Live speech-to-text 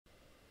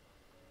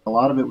A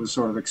lot of it was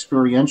sort of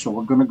experiential.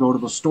 We're going to go to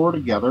the store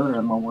together,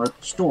 and when we're at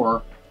the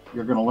store,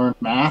 you're going to learn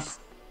math,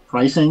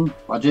 pricing,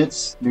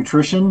 budgets,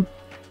 nutrition.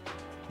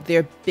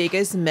 Their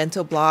biggest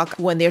mental block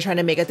when they're trying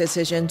to make a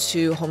decision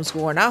to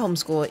homeschool or not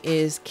homeschool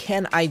is,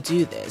 can I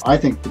do this? I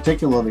think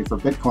particularly for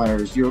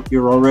Bitcoiners,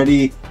 you're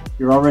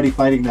already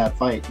fighting that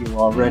fight. You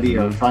already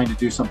are trying to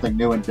do something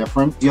new and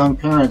different. Young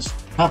parents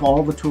have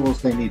all the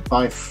tools they need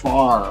by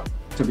far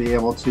to be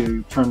able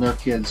to turn their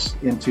kids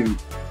into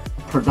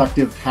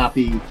productive,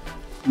 happy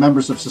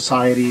members of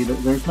society.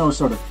 There's no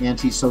sort of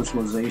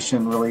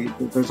anti-socialization really.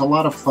 There's a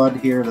lot of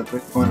FUD here that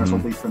Bitcoiners will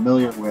be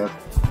familiar with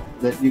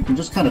that you can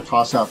just kind of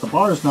toss out. The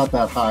bar is not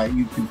that high.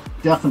 You can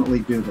definitely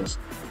do this.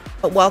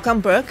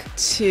 Welcome, Brooke,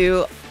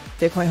 to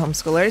Bitcoin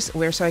Homeschoolers.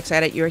 We're so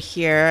excited you're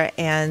here.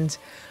 And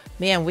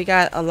man, we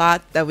got a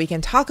lot that we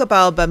can talk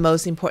about, but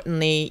most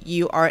importantly,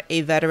 you are a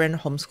veteran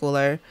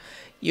homeschooler.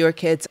 Your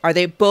kids, are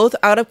they both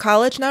out of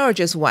college now or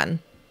just one?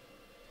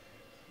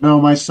 No,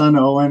 my son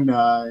Owen,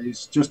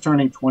 he's just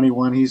turning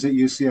 21. He's at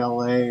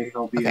UCLA.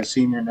 He'll be a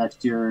senior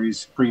next year.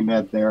 He's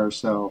pre-med there,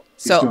 so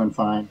he's doing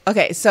fine.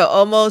 Okay, so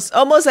almost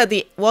at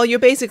the, well, you're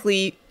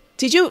basically,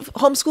 did you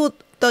homeschool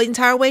the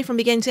entire way from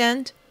beginning to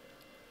end?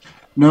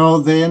 No,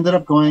 they ended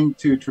up going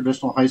to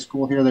traditional high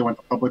school here. They went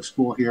to public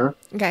school here.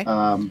 Okay.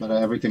 But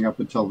everything up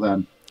until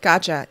then.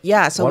 Gotcha.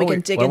 Yeah, so we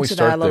can dig into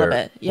that a little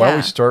bit. Yeah. Why don't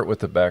we start with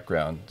the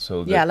background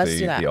so that let's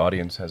do that. The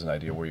audience has an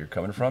idea where you're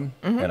coming from?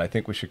 And I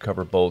think we should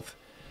cover both.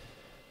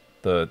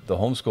 The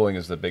homeschooling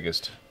is the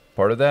biggest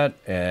part of that.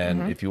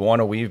 And if you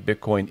want to weave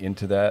Bitcoin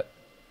into that,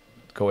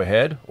 go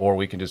ahead, or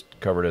we can just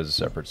cover it as a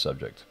separate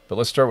subject. But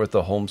let's start with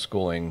the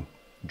homeschooling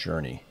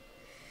journey.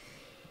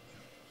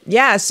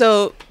 Yeah,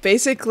 so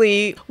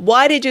basically,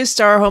 why did you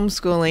start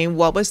homeschooling?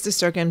 What was the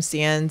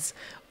circumstance?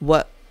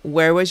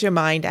 Where was your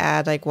mind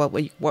at? Like, what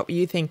were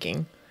you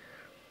thinking?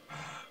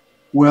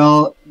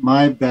 Well,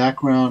 my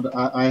background,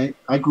 I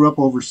grew up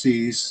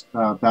overseas,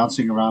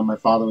 bouncing around. My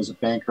father was a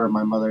banker.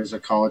 My mother is a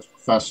college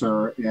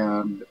professor.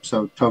 And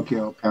so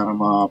Tokyo,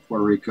 Panama,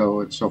 Puerto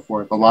Rico, and so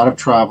forth. A lot of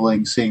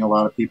traveling, seeing a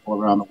lot of people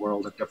around the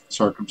world in different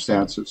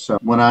circumstances. So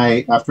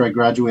after I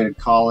graduated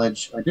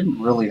college, I didn't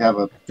really have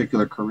a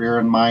particular career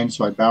in mind.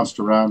 So I bounced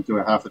around through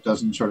a half a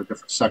dozen sort of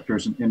different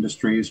sectors and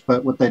industries.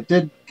 But what that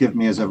did give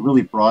me is a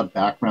really broad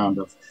background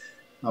of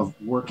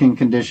working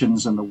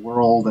conditions in the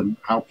world and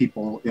how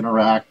people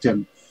interact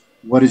and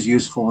what is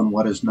useful and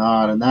what is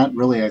not. And that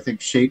really, I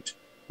think, shaped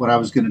what I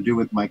was going to do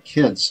with my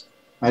kids.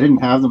 I didn't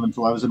have them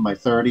until I was in my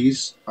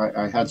 30s.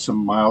 I had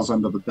some miles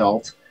under the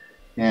belt.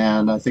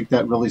 And I think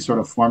that really sort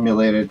of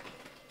formulated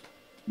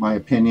my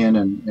opinion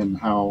and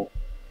how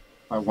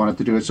I wanted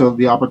to do it. So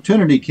the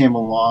opportunity came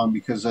along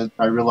because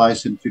I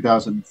realized in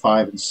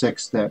 2005 and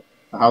 6 that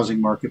the housing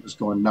market was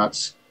going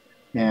nuts.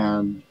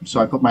 And so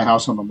I put my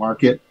house on the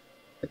market.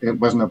 It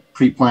wasn't a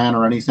pre-plan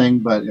or anything,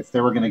 but if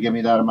they were going to give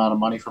me that amount of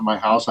money for my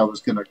house, I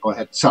was going to go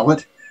ahead and sell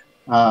it.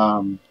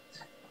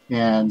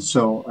 And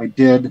so I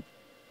did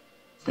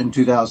in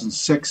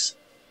 2006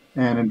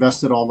 and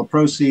invested all the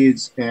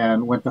proceeds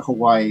and went to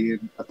Hawaii.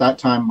 At that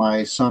time,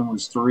 my son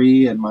was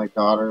 3 and my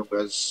daughter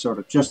was sort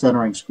of just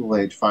entering school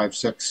age, 5,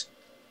 6.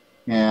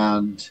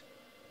 And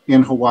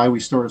in Hawaii,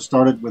 we sort of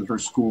started with her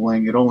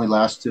schooling. It only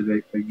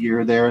lasted a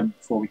year there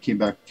before we came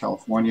back to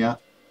California.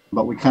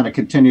 But we kind of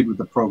continued with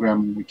the program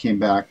when we came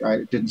back.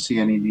 I didn't see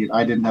any need.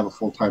 I didn't have a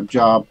full-time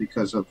job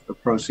because of the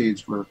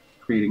proceeds were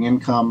creating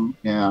income.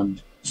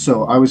 And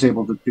so I was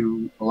able to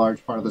do a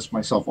large part of this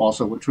myself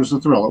also, which was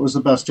a thrill. It was the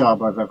best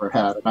job I've ever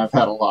had, and I've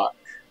had a lot.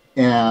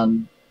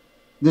 And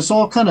this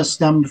all kind of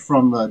stemmed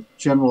from the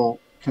general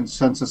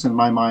consensus in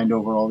my mind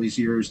over all these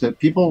years that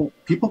people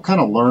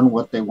kind of learn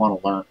what they want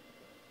to learn.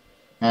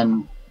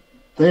 And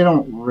they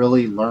don't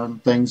really learn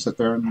things that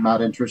they're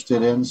not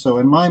interested in. So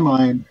in my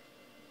mind,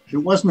 it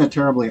wasn't a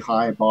terribly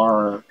high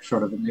bar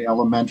sort of in the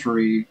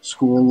elementary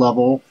school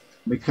level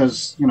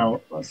because,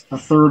 a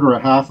third or a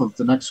half of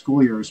the next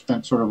school year is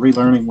spent sort of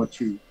relearning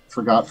what you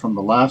forgot from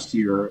the last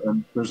year.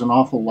 And there's an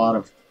awful lot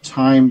of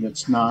time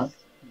that's not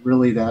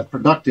really that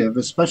productive,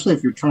 especially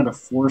if you're trying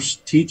to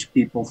teach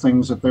people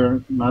things that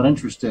they're not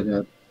interested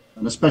in,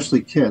 and especially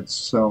kids.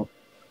 So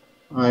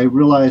I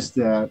realized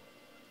that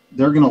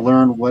they're going to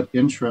learn what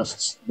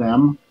interests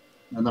them,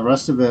 and the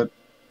rest of it,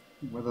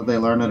 whether they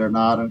learn it or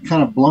not, and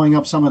kind of blowing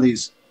up some of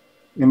these,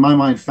 in my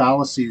mind,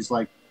 fallacies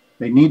like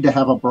they need to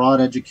have a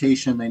broad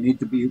education, they need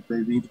to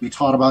be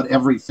taught about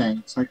everything.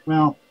 It's like,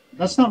 well,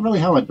 that's not really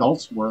how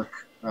adults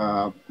work.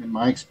 In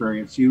my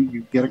experience,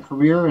 you get a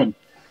career and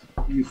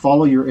you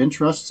follow your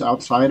interests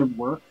outside of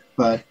work,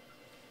 but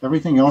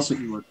everything else that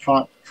you were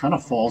taught kind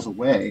of falls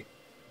away.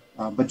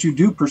 But you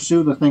do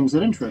pursue the things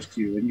that interest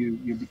you, and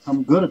you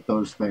become good at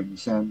those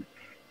things. And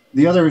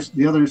the others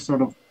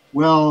sort of,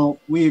 well,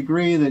 we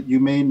agree that you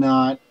may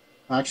not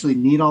actually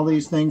need all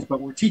these things, but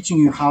we're teaching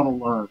you how to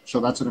learn. So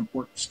that's an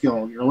important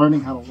skill. You're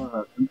learning how to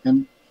learn.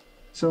 And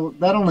so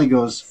that only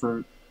goes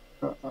for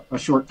a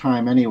short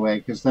time anyway,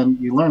 because then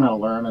you learn how to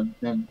learn.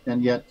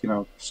 And yet,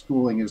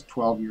 schooling is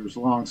 12 years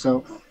long.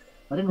 So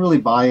I didn't really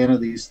buy into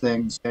these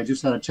things. I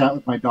just had a chat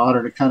with my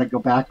daughter to kind of go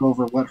back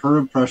over what her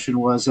impression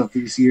was of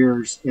these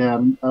years.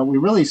 And we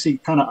really see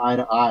kind of eye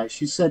to eye.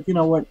 She said, you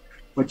know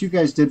what you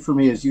guys did for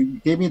me is you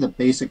gave me the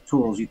basic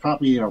tools. You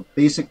taught me,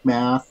 basic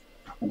math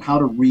and how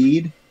to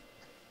read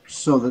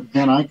so that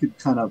then I could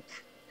kind of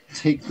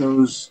take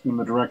those in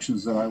the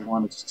directions that I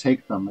wanted to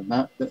take them. And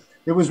that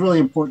it was really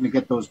important to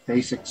get those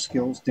basic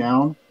skills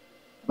down.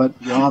 But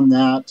beyond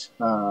that,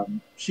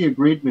 she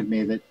agreed with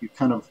me that you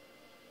kind of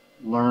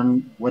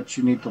learn what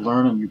you need to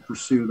learn and you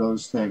pursue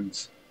those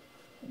things.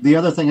 The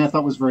other thing I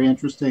thought was very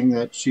interesting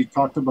that she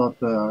talked about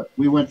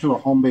we went to a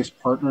home-based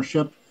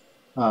partnership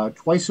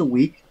twice a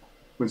week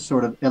with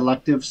sort of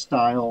elective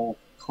style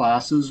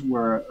classes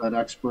where an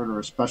expert or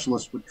a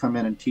specialist would come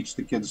in and teach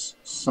the kids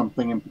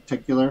something in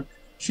particular.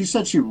 She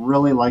said she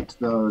really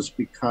liked those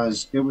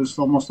because it was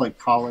almost like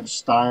college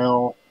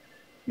style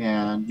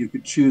and you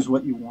could choose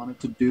what you wanted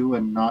to do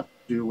and not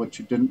do what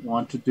you didn't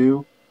want to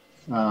do.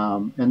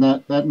 And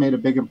that made a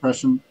big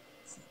impression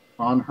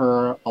on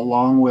her,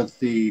 along with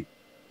the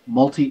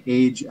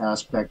multi-age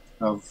aspect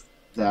of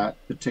that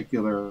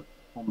particular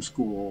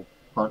homeschool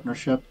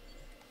partnership,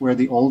 where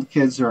the old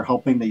kids are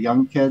helping the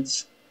young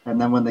kids.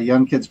 And then when the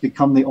young kids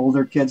become the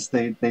older kids,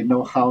 they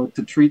know how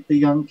to treat the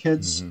young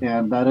kids. Mm-hmm.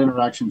 And that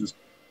interaction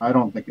I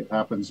don't think it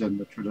happens in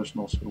the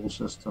traditional school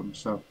system.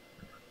 So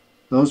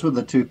those were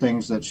the two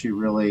things that she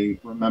really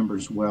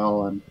remembers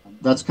well. And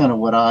that's kind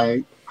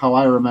of how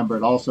I remember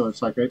it also.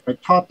 It's like I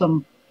taught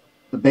them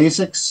the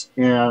basics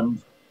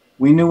and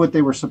we knew what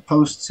they were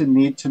supposed to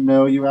need to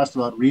know. You asked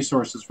about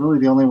resources. Really,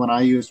 the only one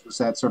I used was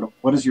that sort of,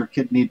 what does your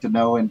kid need to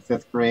know in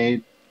fifth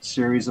grade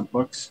series of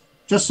books,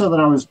 just so that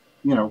I was,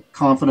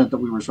 confident that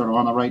we were sort of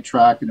on the right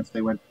track. And if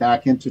they went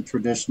back into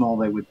traditional,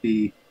 they would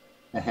be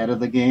ahead of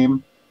the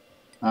game.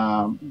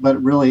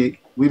 But really,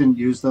 we didn't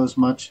use those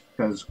much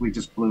because we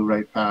just blew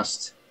right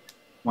past.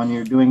 When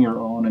you're doing your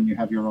own and you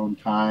have your own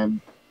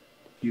time,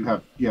 you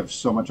have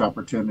so much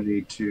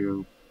opportunity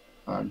to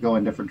go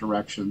in different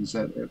directions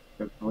that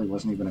it really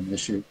wasn't even an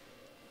issue.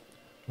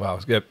 Wow.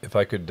 If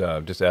I could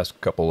just ask a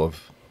couple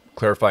of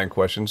clarifying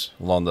questions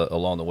along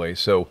the way.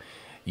 So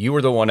you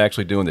were the one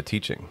actually doing the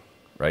teaching,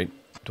 right?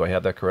 Do I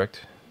have that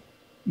correct?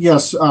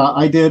 Yes,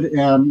 I did,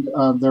 and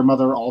their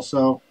mother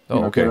also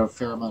okay. did a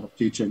fair amount of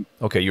teaching.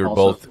 Okay, you were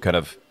also. both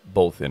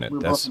in it.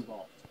 Both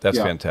involved. That's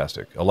yeah.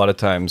 Fantastic. A lot of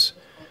times.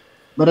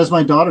 But as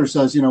my daughter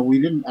says,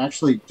 we didn't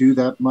actually do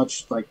that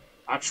much like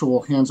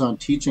actual hands-on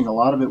teaching. A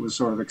lot of it was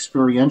sort of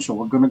experiential.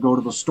 We're going to go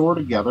to the store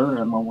together,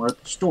 and when we're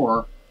at the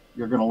store,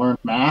 you're going to learn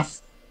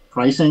math,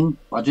 pricing,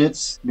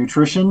 budgets,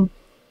 nutrition.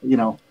 We're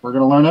going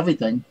to learn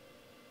everything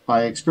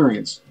by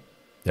experience.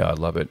 Yeah, I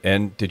love it.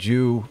 And did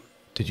you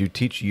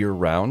teach year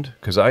round?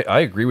 Because I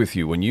agree with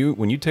you. When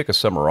you take a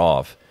summer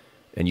off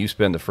and you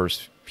spend the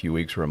first few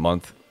weeks or a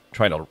month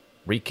trying to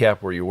recap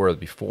where you were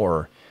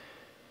before,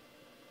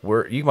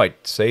 where you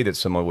might say that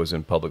someone was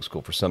in public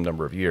school for some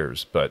number of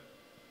years, but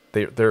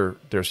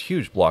there's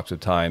huge blocks of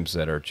times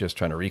that are just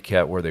trying to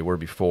recap where they were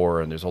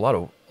before, and there's a lot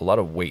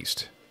of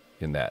waste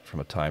in that from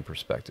a time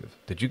perspective.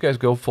 Did you guys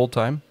go full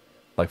time,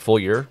 like full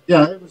year?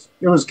 Yeah,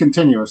 it was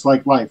continuous,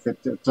 like life.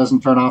 It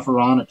doesn't turn off or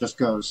on; it just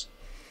goes.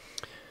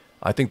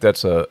 I think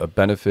that's a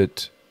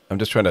benefit. I'm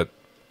just trying to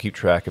keep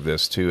track of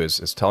this too.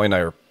 As Tali and I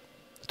are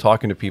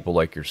talking to people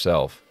like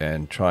yourself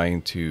and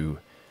trying to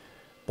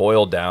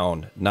boil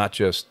down not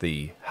just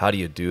the how do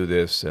you do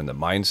this and the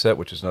mindset,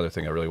 which is another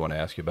thing I really want to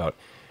ask you about,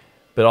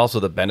 but also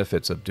the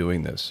benefits of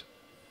doing this.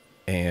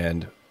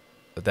 And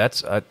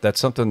that's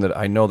something that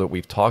I know that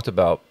we've talked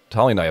about,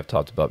 Tali and I have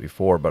talked about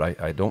before, but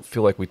I don't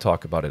feel like we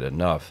talk about it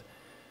enough.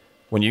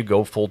 When you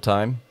go full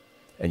time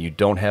and you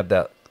don't have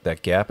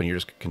that gap and you're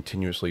just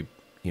continuously,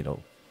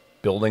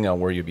 building on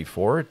where you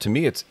before, to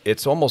me,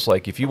 it's almost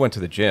like if you went to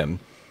the gym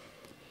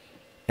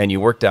and you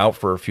worked out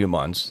for a few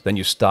months, then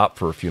you stopped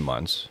for a few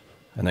months,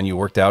 and then you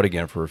worked out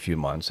again for a few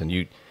months,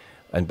 and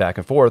back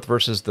and forth,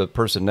 versus the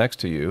person next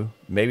to you,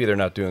 maybe they're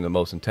not doing the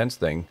most intense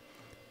thing,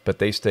 but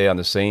they stay on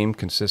the same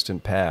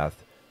consistent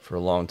path for a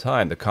long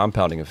time. The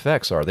compounding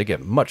effects are they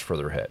get much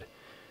further ahead.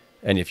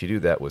 And if you do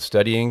that with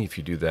studying, if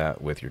you do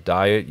that with your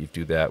diet, you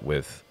do that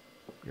with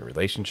your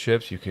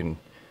relationships,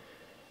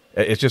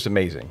 it's just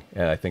amazing.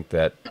 And I think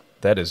that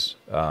is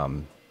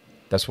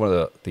that's one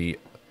of the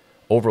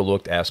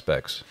overlooked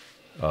aspects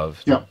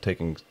of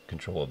taking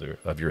control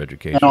of your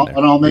education.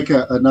 And I'll make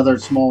another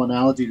small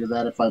analogy to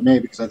that, if I may,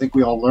 because I think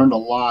we all learned a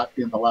lot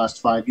in the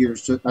last 5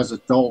 years as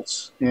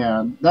adults.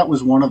 And that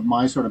was one of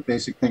my sort of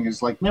basic things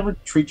is like, never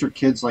treat your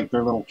kids like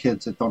they're little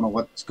kids that don't know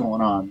what's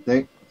going on.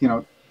 They,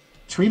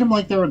 treat them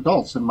like they're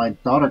adults. And my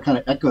daughter kind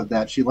of echoed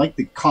that. She liked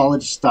the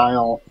college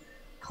style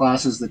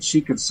classes that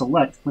she could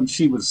select when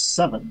she was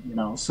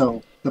 7,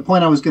 So the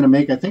point I was going to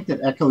make, I think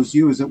that echoes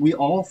you, is that we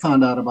all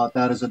found out about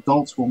that as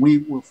adults when we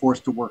were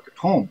forced to work at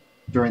home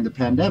during the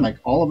pandemic.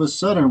 All of a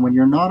sudden, when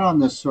you're not on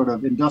this sort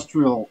of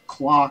industrial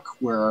clock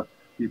where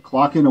you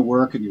clock into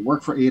work and you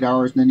work for 8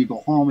 hours and then you go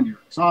home and you're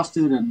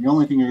exhausted and the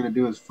only thing you're going to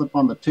do is flip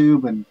on the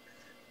tube and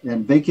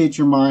vacate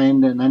your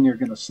mind, and then you're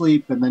going to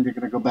sleep, and then you're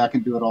going to go back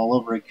and do it all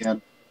over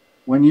again.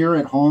 when you're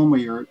at home or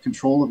you're in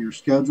control of your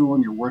schedule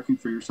and you're working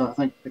for yourself,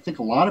 I think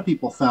a lot of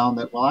people found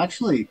that, well,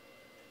 actually,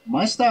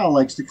 my style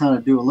likes to kind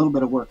of do a little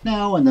bit of work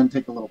now and then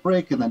take a little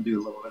break and then do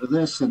a little bit of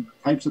this, and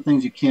types of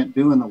things you can't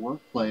do in the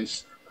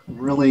workplace.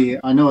 Really,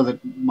 I know that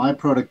my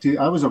productivity,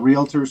 I was a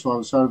realtor, so I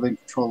was sort of in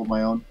control of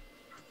my own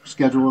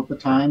schedule at the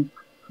time.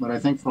 But I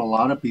think for a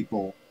lot of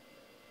people,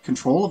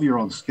 control of your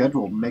own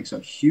schedule makes a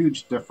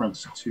huge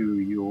difference to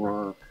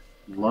your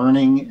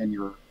learning and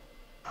your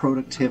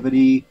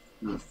productivity,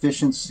 your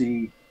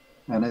efficiency.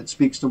 And it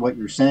speaks to what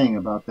you're saying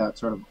about that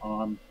sort of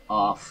on,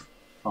 off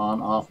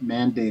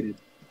mandated.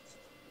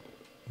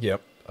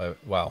 Yep.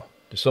 Wow.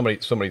 There's so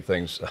many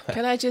things.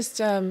 Can I just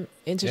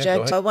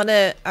interject?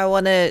 Yeah, I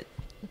wanna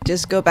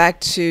just go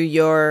back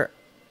to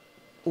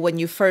when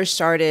you first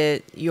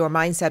started your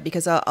mindset,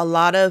 because a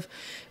lot of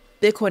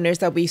Bitcoiners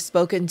that we've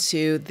spoken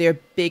to, their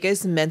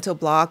biggest mental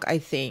block, I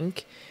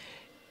think,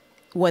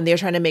 when they're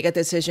trying to make a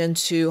decision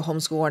to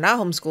homeschool or not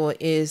homeschool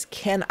is,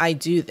 can I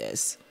do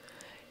this?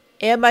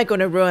 Am I going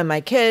to ruin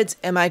my kids?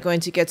 Am I going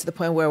to get to the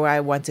point where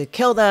I want to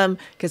kill them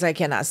because I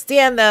cannot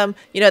stand them?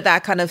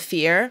 That kind of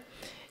fear.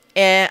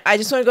 And I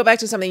just want to go back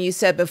to something you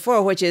said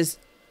before, which is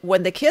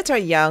when the kids are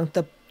young,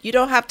 you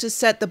don't have to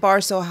set the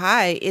bar so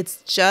high.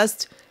 It's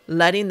just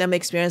letting them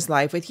experience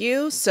life with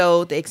you.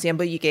 So the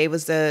example you gave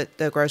was the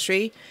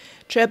grocery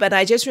trip. And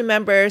I just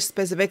remember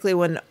specifically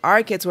when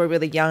our kids were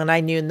really young and I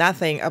knew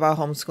nothing about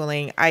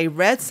homeschooling, I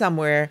read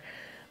somewhere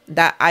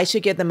that I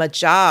should give them a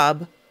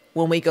job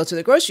when we go to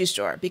the grocery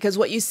store, because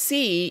what you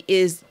see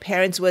is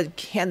parents would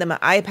hand them an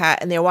iPad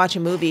and they're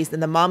watching movies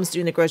and the mom's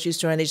doing the grocery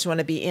store and they just want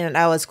to be in and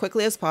out as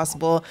quickly as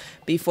possible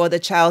before the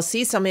child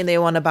sees something they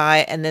want to buy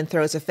and then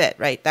throws a fit,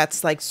 right?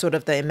 That's like sort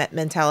of the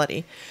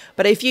mentality.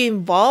 But if you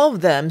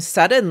involve them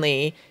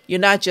suddenly, you're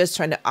not just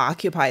trying to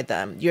occupy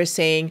them. You're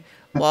saying,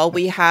 well,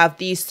 we have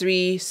these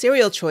 3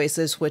 cereal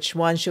choices. Which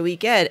one should we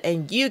get?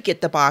 And you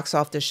get the box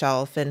off the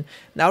shelf and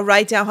now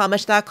write down how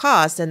much that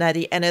costs. And at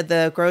the end of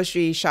the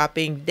grocery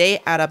shopping,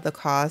 they add up the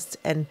cost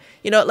and,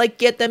 like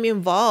get them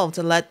involved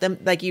and let them,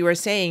 like you were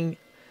saying,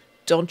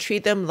 don't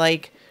treat them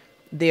like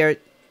they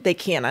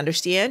can't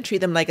understand. Treat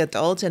them like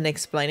adults and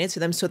explain it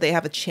to them so they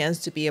have a chance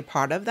to be a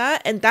part of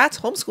that. And that's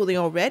homeschooling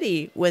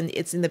already when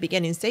it's in the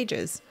beginning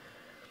stages.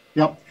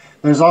 Yep.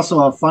 There's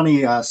also a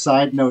funny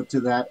side note to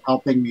that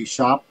helping me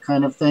shop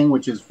kind of thing,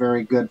 which is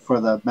very good for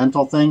the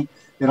mental thing.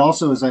 It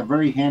also is a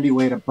very handy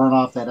way to burn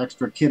off that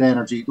extra kid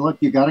energy. Look,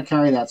 you got to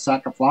carry that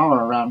sack of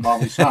flour around while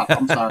we shop.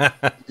 I'm sorry.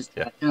 Just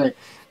gotta carry.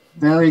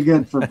 Very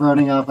good for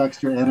burning off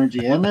extra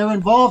energy. And they're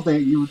involved.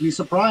 You would be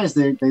surprised.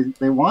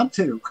 They want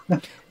to.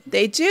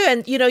 They do.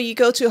 And, you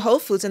go to Whole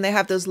Foods and they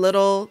have those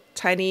little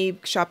tiny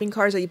shopping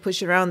carts that you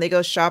push around. They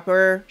go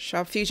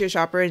future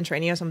shopper in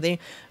training or something.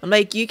 I'm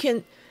like, you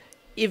can...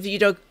 If you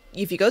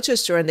go to a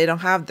store and they don't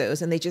have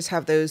those and they just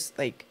have those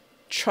like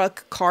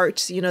truck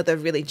carts, the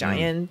really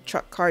giant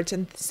truck carts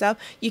and stuff,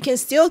 you can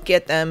still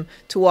get them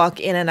to walk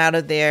in and out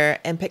of there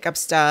and pick up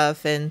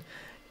stuff and,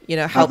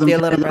 help their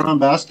little their own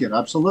basket.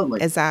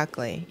 Absolutely.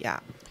 Exactly. Yeah.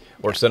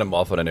 Or send them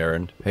off on an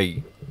errand.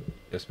 Hey,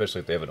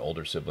 especially if they have an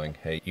older sibling.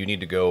 Hey, you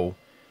need to go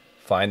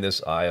find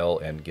this aisle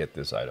and get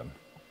this item.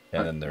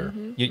 And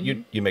then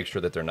you make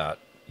sure that they're not.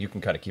 You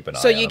can kind of keep an eye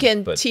on them. So you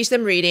can teach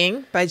them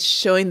reading by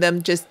showing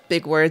them just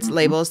big words,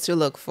 labels to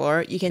look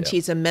for. You can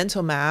teach them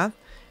mental math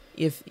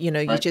if, you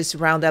just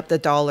round up the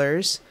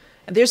dollars.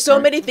 And there's so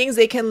many things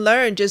they can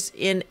learn just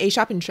in a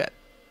shopping trip.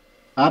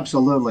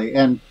 Absolutely.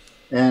 And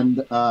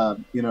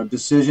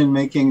decision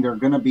making, there are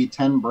going to be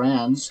 10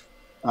 brands.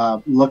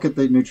 Look at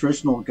the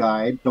nutritional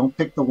guide. Don't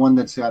pick the one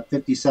that's got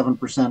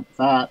 57%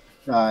 fat.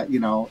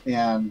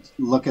 And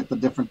look at the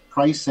different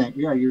pricing.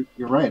 Yeah, you're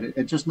right.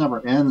 It just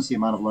never ends, the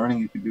amount of learning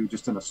you can do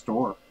just in a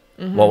store.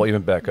 Mm-hmm. Well,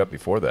 even back up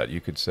before that, you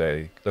could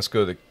say, let's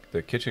go to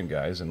the kitchen,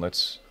 guys, and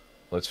let's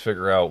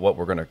figure out what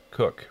we're going to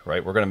cook,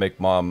 right? We're going to make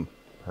Mom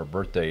her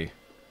birthday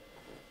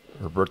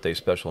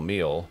special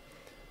meal.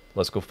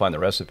 Let's go find the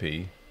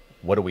recipe.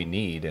 What do we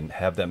need? And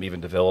have them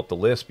even develop the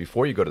list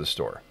before you go to the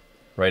store,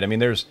 right? I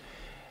mean,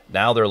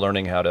 now they're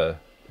learning how to.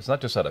 It's not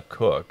just how to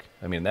cook.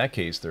 I mean, in that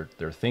case,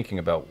 they're thinking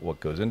about what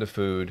goes into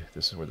food.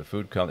 This is where the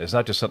food comes. It's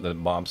not just something that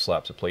Mom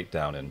slaps a plate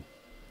down and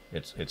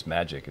it's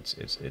magic.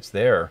 It's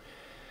there.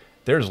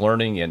 There's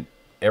learning in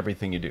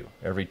everything you do.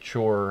 Every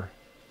chore,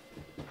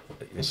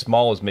 as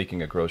small as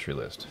making a grocery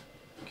list,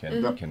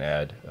 can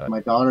add. My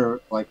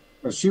daughter, like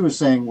she was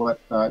saying, what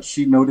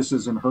she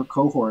notices in her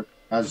cohort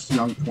as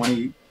young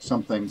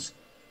 20-somethings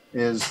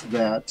is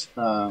that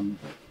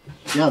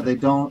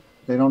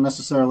they don't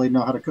necessarily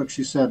know how to cook.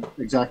 She said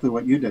exactly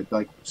what you did,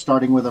 like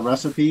starting with a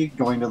recipe,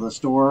 going to the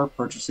store,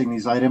 purchasing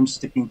these items,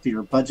 sticking to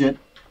your budget,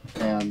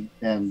 and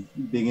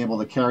being able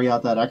to carry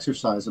out that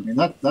exercise. I mean,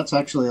 that's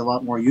actually a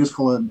lot more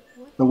useful in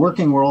the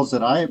working worlds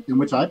in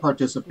which I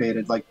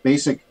participated, like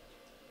basic,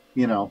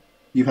 you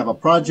have a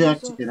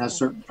project, it has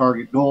certain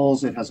target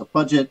goals, it has a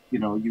budget, you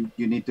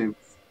need to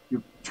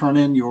turn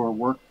in your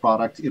work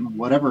product in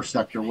whatever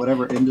sector,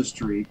 whatever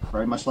industry,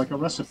 very much like a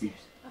recipe.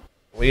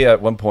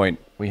 At one point,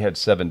 we had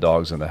 7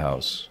 dogs in the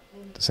house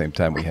at the same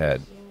time we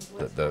had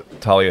the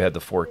Talia had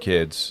the 4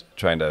 kids,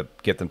 trying to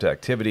get them to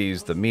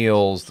activities, the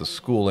meals, the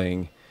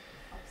schooling,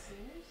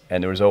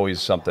 and there was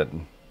always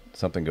something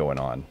going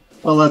on.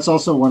 Well, that's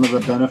also one of the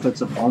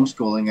benefits of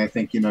homeschooling. I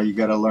think, you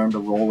got to learn to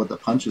roll with the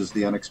punches,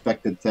 the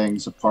unexpected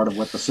things. A part of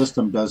what the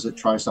system does, it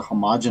tries to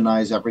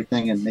homogenize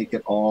everything and make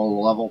it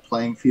all level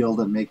playing field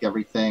and make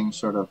everything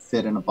sort of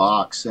fit in a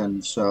box.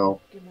 And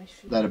so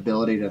that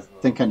ability to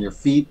think on your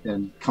feet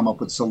and come up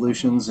with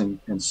solutions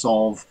and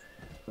solve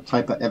the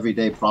type of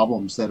everyday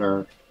problems that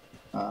are,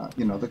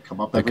 that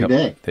come up every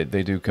day.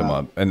 They do come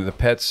up. And the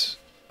pets,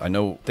 I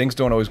know things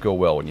don't always go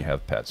well when you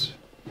have pets,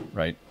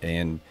 right?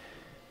 And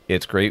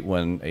it's great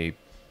when a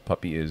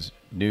puppy is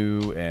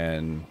new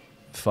and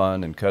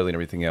fun and cuddly and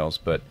everything else,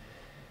 but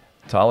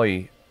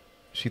Tali,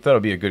 she thought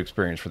it'd be a good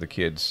experience for the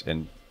kids,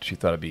 and she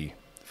thought it'd be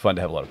fun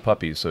to have a lot of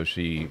puppies, so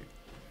she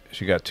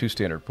got 2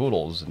 standard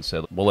poodles and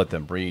said, we'll let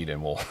them breed,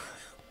 and we'll,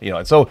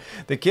 and so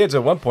the kids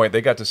at one point,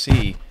 they got to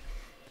see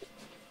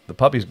the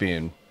puppies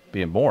being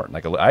born.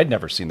 Like, I'd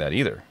never seen that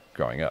either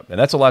growing up, and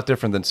that's a lot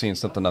different than seeing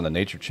something on the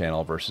Nature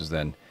Channel versus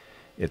then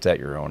it's at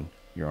your own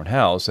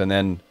house. And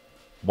then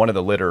one of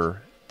the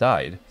litter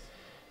died,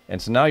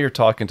 and so now you're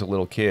talking to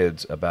little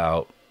kids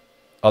about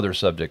other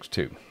subjects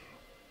too.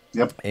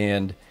 Yep.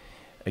 And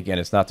again,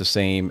 it's not the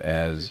same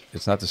as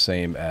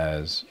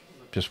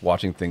just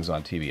watching things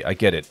on TV. I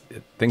get it.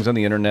 Things on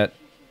the internet,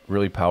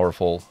 really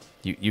powerful.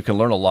 You can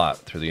learn a lot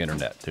through the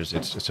internet.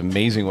 It's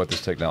amazing what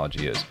this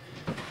technology is,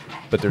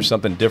 but there's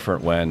something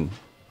different when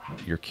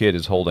your kid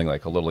is holding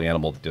like a little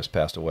animal that just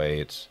passed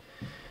away.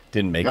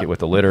 Didn't make it with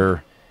the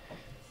litter.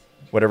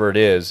 Whatever it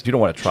is, you don't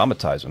want to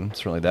traumatize them.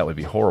 Certainly that would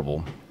be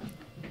horrible.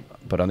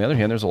 But on the other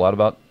hand, there's a lot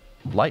about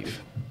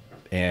life.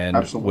 And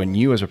Absolutely. When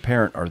you as a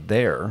parent are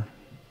there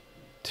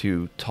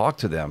to talk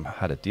to them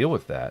how to deal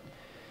with that,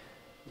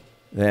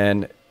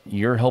 then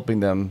you're helping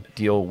them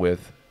deal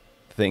with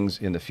things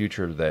in the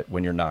future that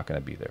when you're not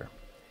going to be there.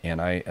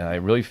 And I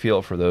really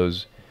feel for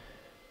those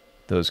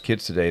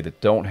kids today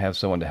that don't have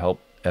someone to help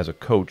as a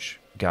coach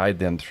guide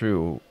them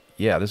through,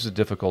 this is a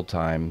difficult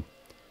time.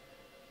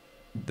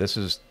 This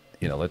is,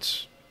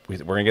 we're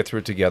going to get through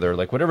it together.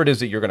 Like whatever it is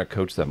that you're going to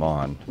coach them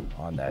on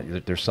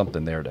that, there's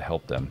something there to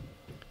help them.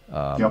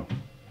 Yep.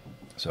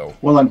 So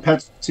well, and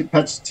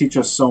pets teach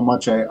us so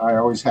much. I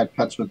always had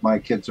pets with my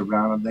kids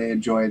around, and they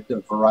enjoyed a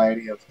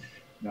variety of,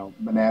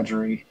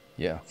 menagerie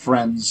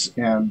friends,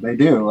 and they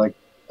do like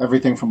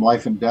everything from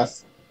life and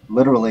death,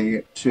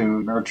 literally,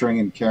 to nurturing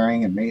and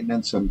caring and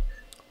maintenance and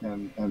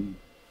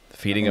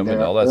feeding them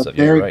and all that stuff.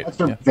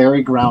 They're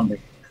very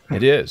grounding.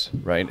 It is,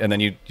 right? And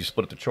then you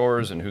split up the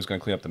chores and who's going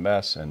to clean up the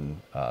mess,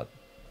 and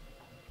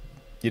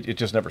it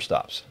just never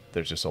stops.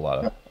 There's just a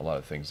lot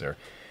of things there.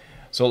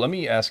 So let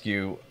me ask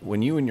you,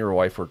 when you and your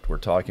wife were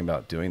talking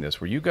about doing this,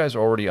 were you guys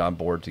already on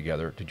board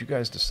together? Did you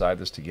guys decide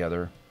this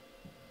together?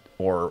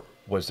 Or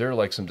was there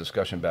like some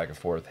discussion back and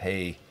forth,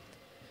 hey,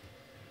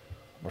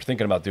 we're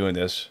thinking about doing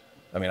this?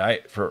 I mean,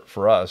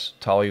 for us,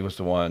 Tali was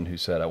the one who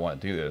said, I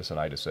want to do this. And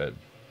I just said,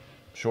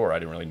 sure. I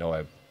didn't really know.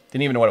 I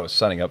didn't even know what I was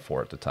signing up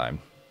for at the time.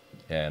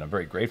 And I'm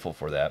very grateful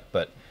for that.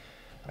 But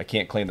I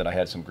can't claim that I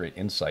had some great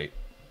insight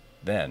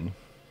then.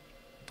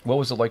 What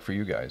was it like for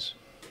you guys?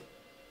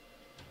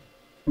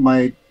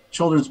 My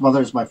children's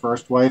mother is my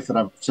first wife, and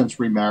I've since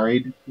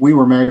remarried. We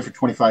were married for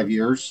 25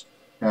 years,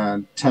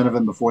 and 10 of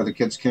them before the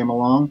kids came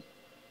along.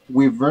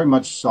 We very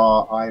much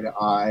saw eye to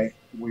eye.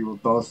 We were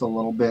both a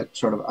little bit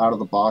sort of out of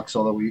the box,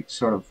 although we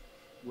sort of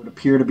would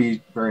appear to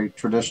be very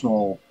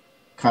traditional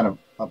kind of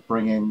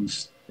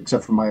upbringings,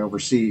 except for my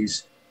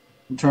overseas,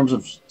 in terms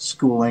of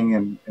schooling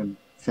and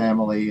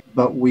family.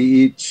 But we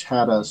each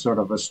had a sort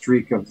of a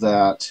streak of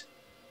that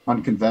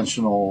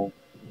unconventional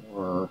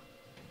or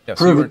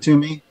prove it to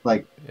me.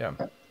 Like,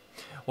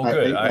 well,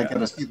 good. I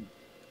gotta see.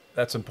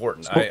 That's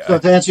important. So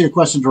to answer your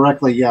question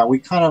directly, we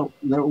kind of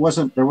there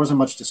wasn't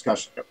much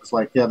discussion. It was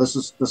like, this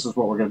is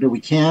what we're gonna do.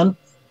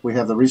 We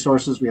have the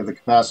resources, we have the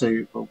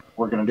capacity.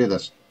 We're gonna do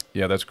this.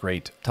 Yeah, that's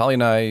great. Tali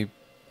and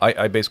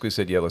I basically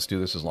said, let's do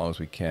this as long as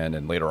we can.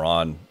 And later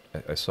on,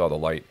 I saw the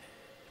light.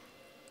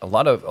 A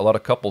lot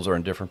of couples are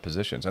in different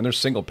positions, and there's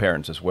single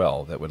parents as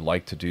well that would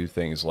like to do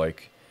things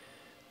like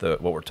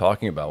what we're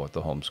talking about with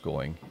the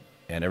homeschooling.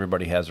 And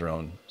everybody has their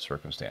own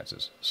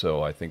circumstances.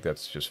 So I think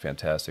that's just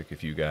fantastic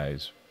if you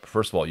guys,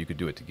 first of all, you could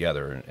do it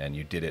together and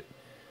you did it.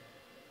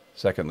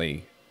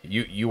 Secondly,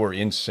 you were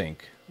in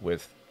sync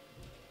with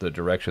the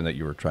direction that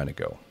you were trying to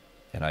go.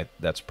 And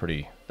that's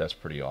pretty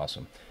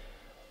awesome.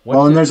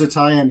 And there's a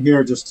tie-in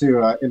here, just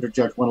to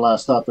interject one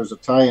last thought. There's a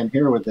tie-in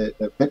here with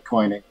the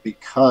Bitcoining,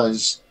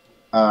 because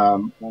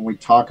when we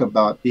talk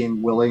about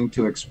being willing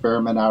to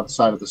experiment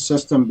outside of the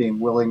system, being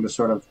willing to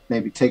sort of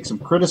maybe take some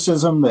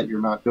criticism that you're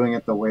not doing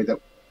it the way that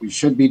we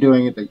should be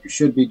doing it, that you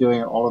should be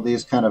doing it, all of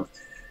these kind of,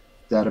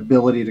 that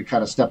ability to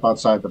kind of step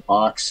outside the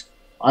box.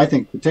 I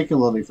think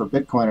particularly for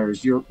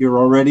Bitcoiners, you're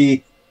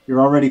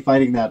already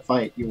fighting that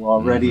fight. You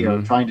already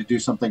are trying to do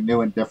something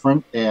new and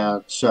different.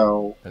 And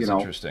so,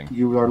 interesting.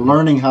 You are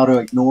learning how to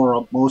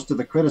ignore most of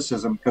the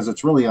criticism because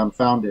it's really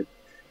unfounded.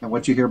 and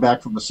what you hear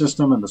back from the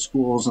system and the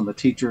schools and the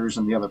teachers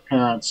and the other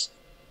parents.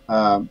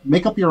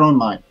 Make up your own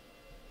mind.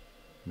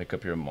 Make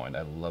up your mind.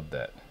 I love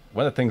that.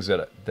 One of the things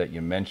that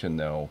you mentioned,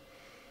 though,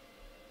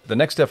 the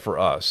next step for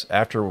us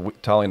after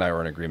Tali and I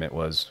were in agreement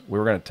was we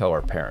were going to tell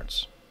our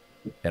parents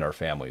and our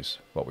families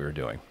what we were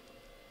doing,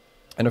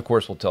 and of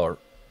course we'll tell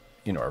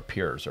our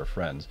peers, our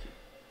friends.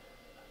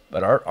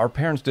 But our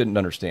parents didn't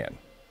understand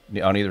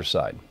on either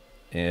side,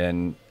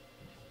 and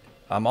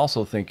I'm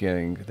also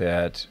thinking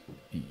that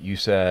you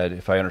said,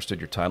 if I understood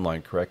your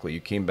timeline correctly,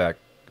 you came back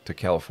to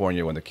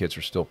California when the kids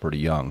are still pretty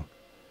young,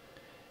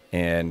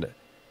 and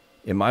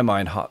in my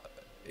mind,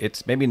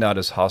 it's maybe not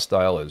as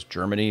hostile as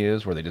Germany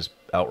is, where they just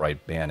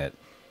outright ban it,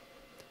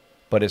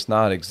 but it's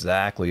not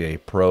exactly a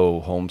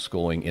pro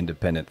homeschooling,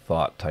 independent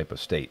thought type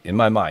of state. In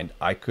my mind,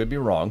 I could be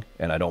wrong,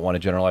 and I don't want to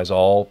generalize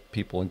all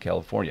people in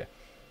California.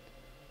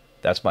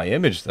 That's my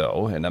image,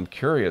 though, and I'm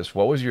curious,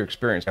 what was your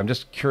experience? I'm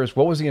just curious,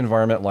 what was the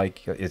environment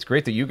like? It's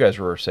great that you guys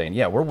were saying,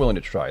 yeah, we're willing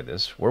to try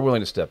this. We're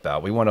willing to step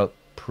out. We want to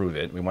prove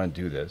it. We want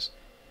to do this.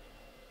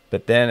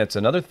 But then it's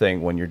another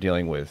thing when you're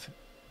dealing with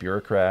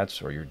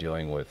bureaucrats or you're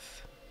dealing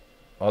with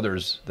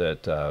others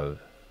that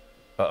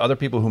other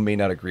people who may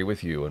not agree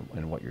with you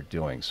in what you're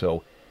doing.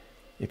 So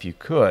if you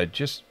could,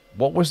 just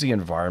what was the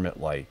environment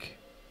like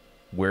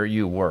where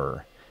you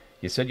were?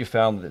 You said you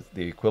found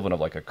the equivalent of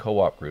like a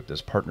co-op group,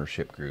 this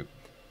partnership group.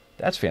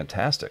 That's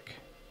fantastic.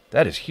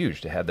 That is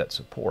huge to have that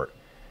support.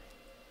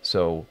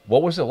 So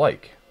what was it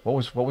like? What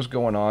was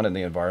going on in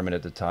the environment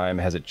at the time?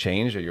 Has it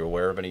changed? Are you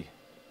aware of any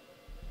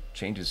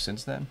changes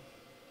since then?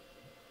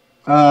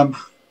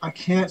 I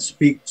can't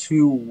speak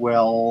too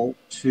well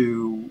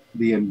to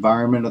the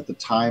environment at the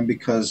time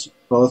because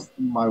both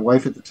my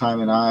wife at the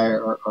time and I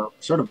are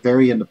sort of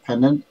very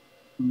independent,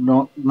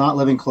 not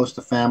living close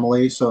to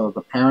family. So the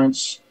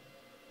parents,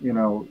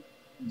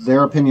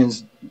 their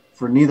opinions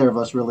for neither of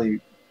us really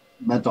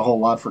meant a whole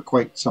lot for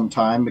quite some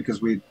time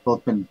because we'd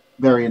both been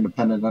very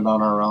independent and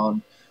on our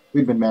own.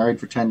 We'd been married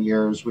for 10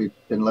 years. We'd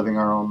been living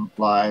our own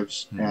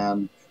lives.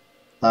 And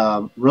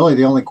really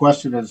the only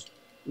question is,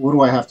 what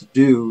do I have to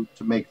do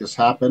to make this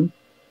happen?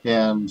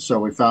 And so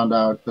we found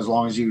out as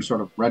long as you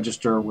sort of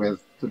register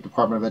with the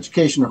Department of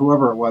Education or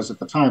whoever it was at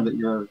the time that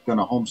you're going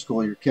to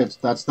homeschool your kids,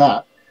 that's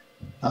that.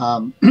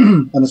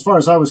 And as far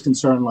as I was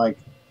concerned,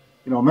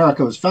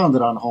 America was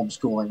founded on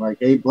homeschooling. Like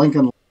Abe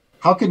Lincoln,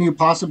 how can you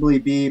possibly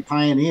be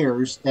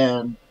pioneers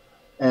and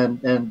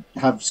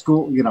have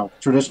school,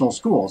 traditional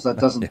schools? That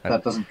doesn't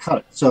that doesn't cut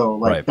it. So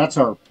Right. that's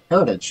our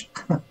heritage.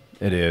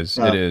 It is.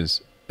 It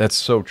is. That's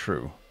so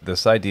true.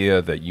 This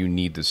idea that you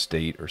need the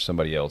state or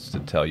somebody else to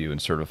tell you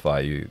and certify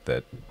you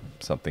that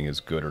something is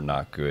good or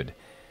not good,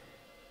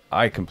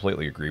 I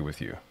completely agree with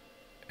you.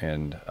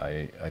 And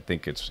I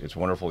think it's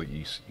wonderful that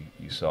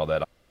you saw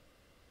that.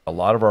 A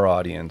lot of our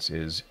audience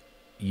is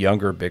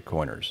younger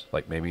Bitcoiners.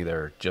 Like maybe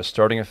they're just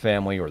starting a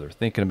family or they're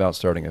thinking about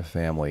starting a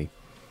family.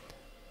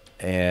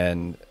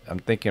 And I'm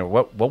thinking,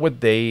 how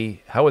would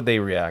they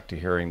react to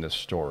hearing this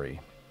story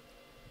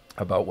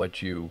about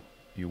what you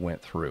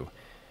went through?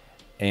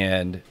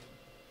 And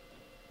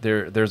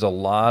there's a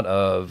lot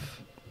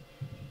of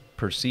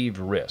perceived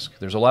risk.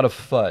 There's a lot of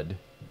FUD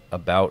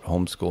about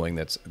homeschooling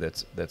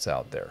that's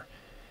out there.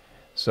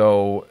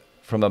 So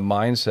from a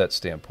mindset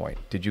standpoint,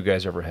 did you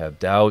guys ever have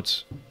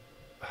doubts?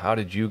 How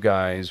did you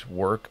guys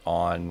work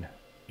on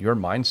your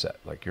mindset?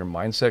 Like your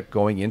mindset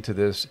going into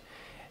this,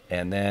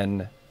 and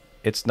then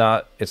it's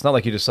not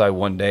like you decide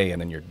one day and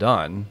then you're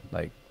done.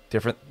 Like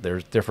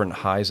there's different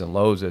highs and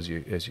lows as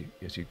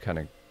you kind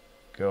of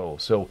go.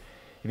 So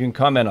if you can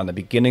comment on the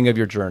beginning of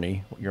your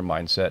journey, your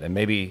mindset, and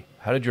maybe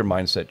how did your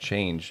mindset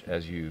change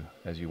as you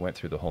went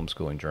through the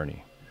homeschooling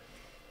journey?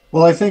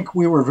 Well, I think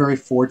we were very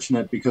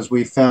fortunate because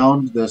we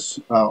found this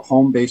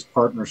home-based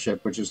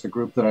partnership, which is the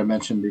group that I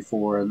mentioned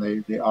before, and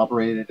they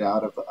operated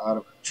out of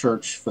a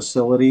church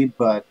facility,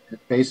 but it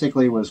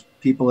basically was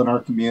people in our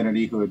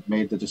community who had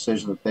made the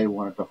decision that they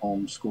wanted to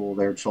homeschool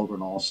their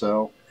children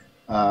also.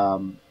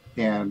 And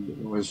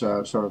it was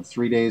sort of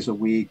 3 days a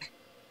week.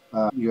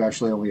 You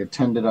actually only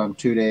attended on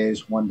 2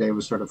 days. One day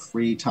was sort of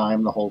free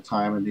time the whole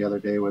time, and the other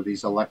day were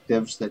these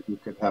electives that you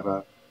could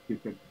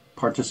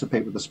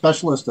participate with a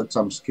specialist at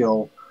some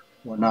skill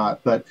or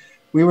not. But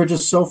we were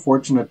just so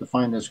fortunate to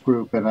find this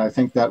group, and I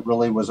think that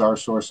really was our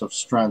source of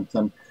strength.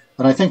 And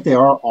I think they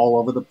are all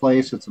over the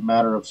place. It's a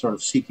matter of sort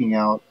of seeking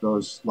out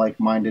those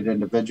like-minded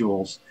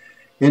individuals.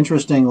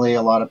 Interestingly,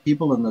 a lot of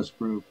people in this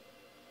group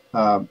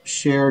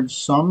shared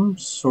some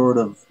sort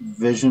of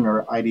vision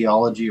or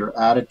ideology or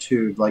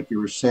attitude, like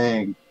you were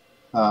saying,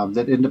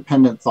 that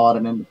independent thought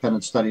and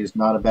independent study is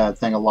not a bad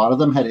thing. A lot of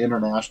them had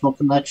international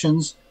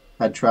connections,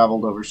 had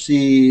traveled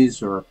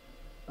overseas or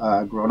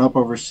grown up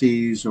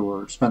overseas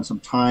or spent some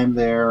time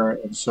there.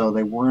 And so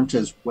they weren't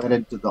as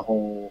wedded to the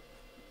whole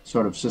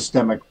sort of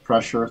systemic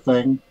pressure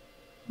thing.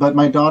 But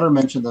my daughter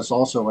mentioned this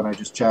also when I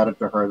just chatted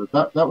to her,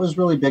 that was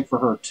really big for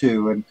her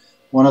too. And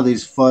one of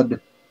these FUD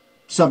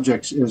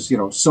subjects is,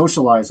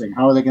 socializing.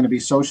 How are they going to be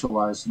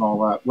socialized and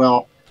all that?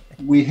 Well,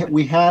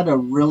 we had a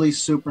really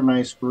super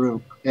nice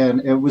group,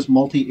 and it was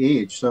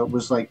multi-age, so it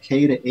was like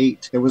K to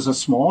 8. It was a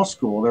small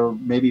school. There were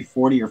maybe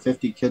 40 or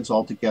 50 kids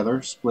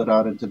altogether, split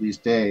out into these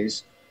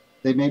days.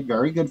 They made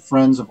very good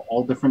friends of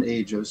all different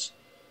ages,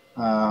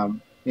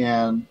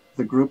 and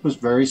the group was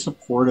very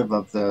supportive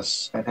of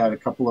this. I had a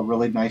couple of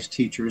really nice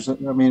teachers. I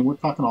mean, we're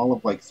talking all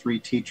of like 3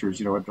 teachers,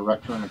 a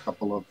director and a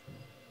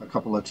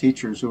couple of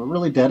teachers who were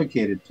really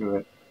dedicated to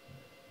it.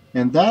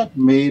 And that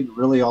made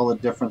really all the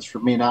difference for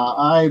me. Now,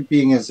 I,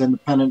 being as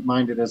independent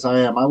minded as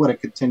I am, I would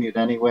have continued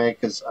anyway,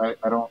 because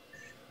I don't,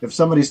 if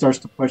somebody starts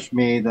to push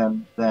me,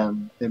 then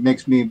it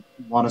makes me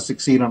want to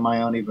succeed on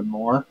my own even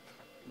more.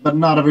 But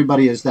not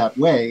everybody is that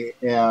way.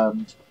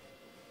 And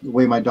the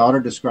way my daughter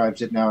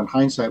describes it now in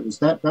hindsight was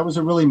that was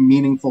a really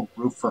meaningful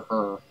group for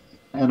her.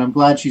 And I'm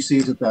glad she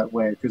sees it that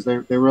way, because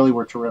they really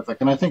were terrific.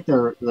 And I think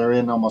they're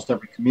in almost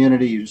every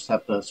community. You just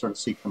have to sort of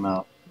seek them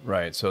out.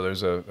 Right. So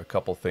there's a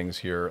couple things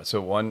here.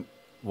 So one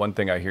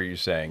thing I hear you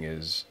saying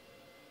is,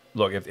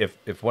 look,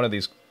 if one of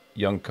these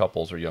young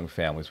couples or young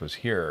families was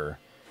here,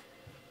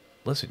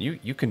 listen,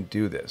 you can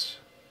do this.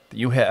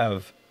 You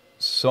have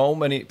so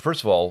many.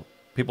 First of all,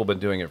 people have been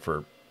doing it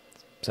for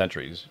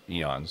centuries,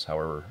 eons,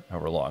 however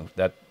long.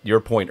 That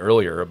your point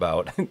earlier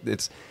about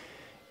it's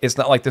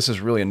not like this is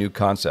really a new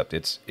concept.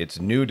 It's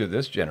new to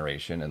this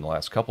generation and the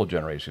last couple of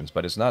generations,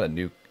 but it's not a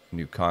new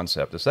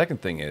concept. The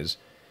second thing is,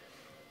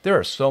 there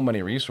are so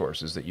many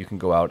resources that you can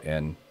go out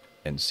and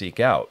seek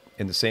out,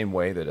 in the same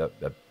way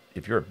that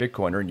if you're a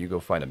Bitcoiner and you go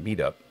find a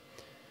meetup,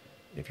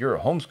 if you're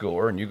a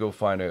homeschooler and you go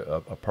find a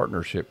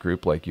partnership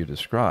group like you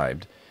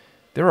described,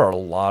 there are a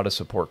lot of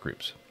support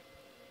groups.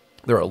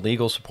 There are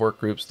legal support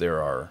groups.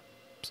 There are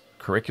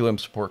curriculum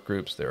support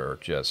groups. There are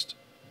just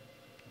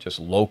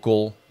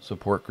local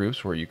support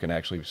groups where you can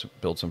actually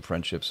build some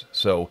friendships.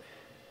 So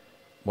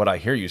what I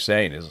hear you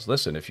saying is,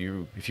 listen, if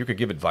you could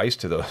give advice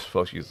to those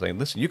folks, you're saying,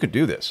 listen, you can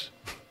do this.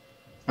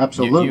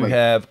 Absolutely. You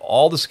have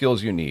all the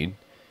skills you need.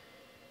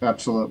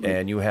 Absolutely.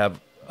 And you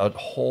have a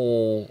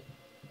whole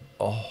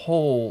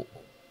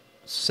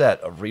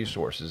set of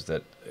resources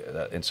that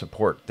and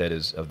support that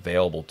is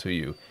available to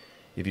you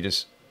if you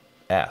just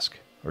ask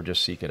or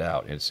just seek it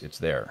out. It's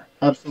there.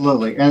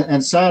 Absolutely.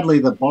 And sadly,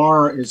 the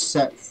bar is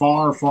set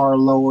far, far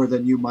lower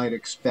than you might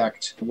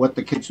expect. What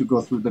the kids who go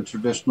through the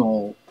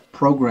traditional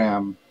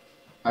program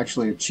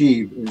actually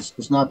achieve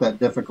is not that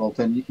difficult.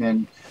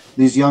 And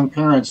these young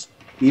parents,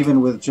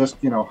 even with just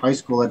high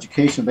school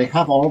education, they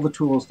have all the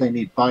tools they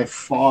need by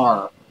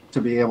far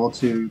to be able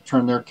to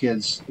turn their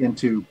kids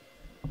into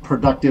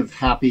productive,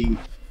 happy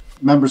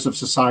members of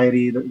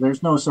society.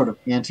 There's no sort of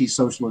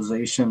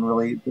anti-socialization,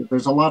 really.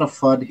 There's a lot of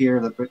FUD here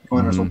that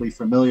Bitcoiners will be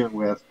familiar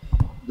with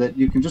that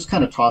you can just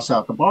kind of toss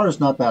out. The bar is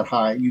not that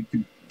high. You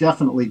can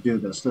definitely do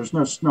this.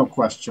 There's no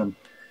question.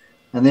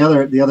 And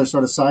the other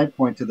sort of side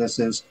point to this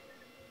is,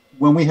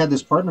 when we had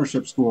this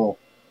partnership school,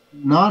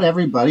 not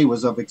everybody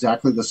was of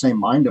exactly the same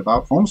mind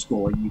about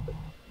homeschooling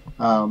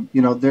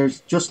even.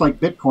 There's, just like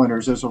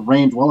Bitcoiners, there's a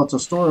range. Well, it's a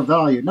store of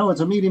value. No, it's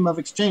a medium of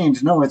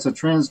exchange. No, it's a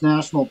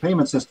transnational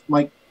payment system.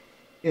 Like,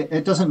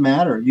 it doesn't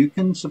matter. You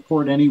can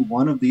support any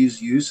one of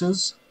these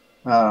uses.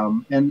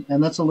 And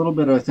that's a little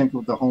bit, I think,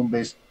 with the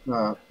home-based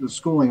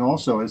schooling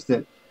also, is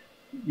that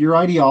your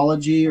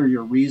ideology or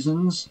your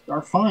reasons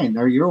are fine.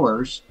 They're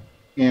yours.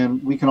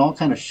 And we can all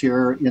kind of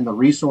share in the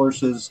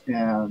resources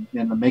and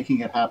in the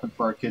making it happen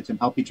for our kids and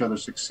help each other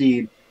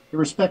succeed,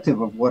 irrespective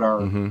of what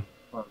our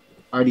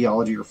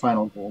ideology or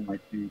final goal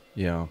might be.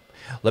 Yeah.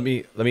 Let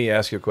me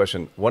ask you a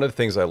question. One of the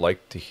things I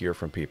like to hear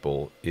from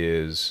people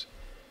is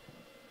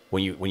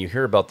when you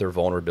hear about their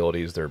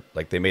vulnerabilities, they're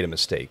like, they made a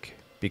mistake,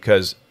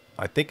 because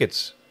I think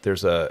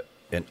there's an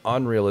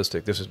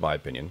unrealistic, this is my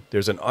opinion,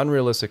 there's an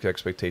unrealistic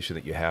expectation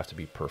that you have to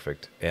be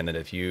perfect, and that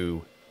if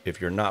you're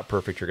not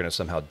perfect, you're going to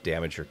somehow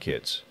damage your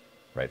kids,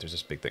 right? There's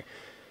this big thing.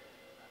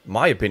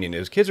 My opinion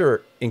is kids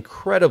are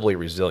incredibly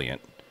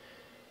resilient,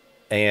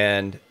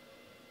 and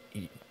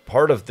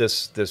part of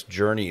this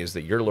journey is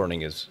that you're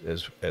learning as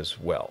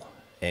well,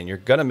 and you're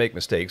going to make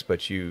mistakes,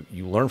 but you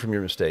learn from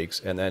your mistakes,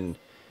 and then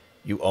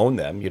you own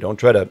them. You don't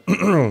try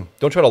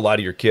to lie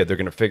to your kid. They're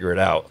going to figure it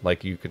out.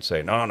 Like, you could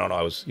say, no,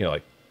 I was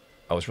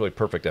really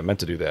perfect. I meant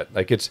to do that.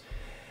 Like, it's,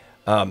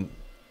 would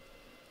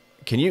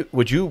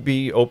you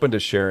be open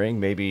to sharing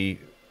maybe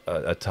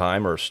a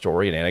time or a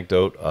story, an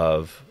anecdote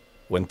of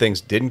when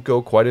things didn't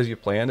go quite as you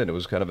planned and it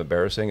was kind of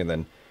embarrassing, and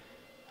then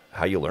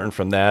how you learned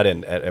from that?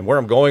 And where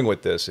I'm going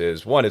with this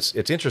is, one, it's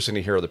interesting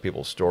to hear other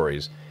people's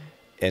stories.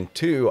 And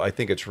two, I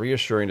think it's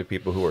reassuring to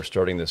people who are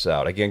starting this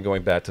out. Again,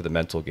 going back to the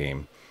mental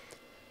game,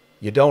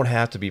 you don't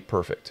have to be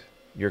perfect.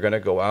 You're going to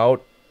go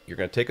out, you're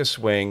going to take a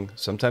swing.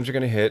 Sometimes you're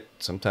going to hit,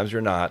 sometimes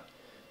you're not.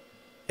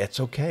 It's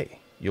okay.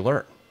 You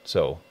learn.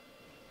 So,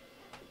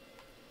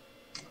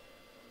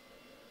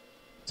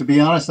 to be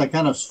honest, I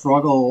kind of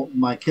struggle.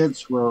 My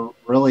kids were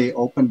really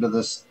open to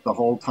this the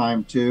whole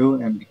time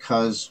too. And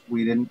because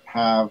we didn't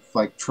have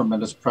like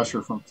tremendous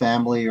pressure from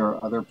family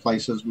or other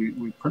places, we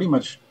pretty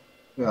much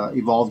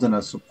evolved in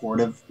a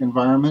supportive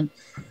environment.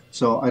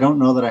 So I don't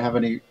know that I have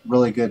any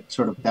really good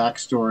sort of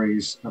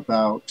backstories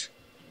about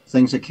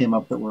things that came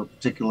up that were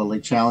particularly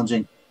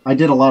challenging. I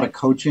did a lot of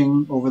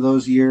coaching over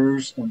those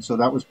years, and so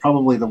that was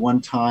probably the one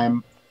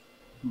time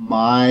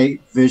my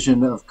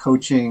vision of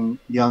coaching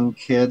young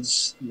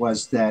kids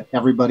was that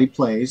everybody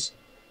plays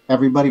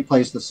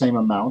the same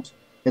amount.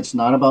 It's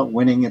not about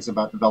winning, it's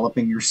about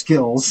developing your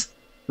skills.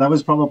 That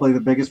was probably the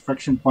biggest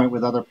friction point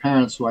with other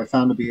parents who I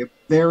found to be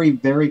very,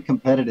 very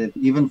competitive,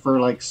 even for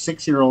like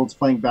 6 year olds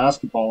playing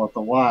basketball at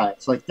the Y.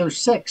 It's like they're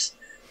six,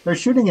 they're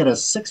shooting at a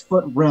 6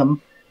 foot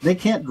rim. They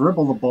can't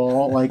dribble the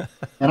ball. Like,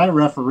 and I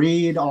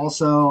refereed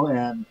also,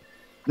 and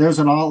there's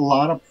a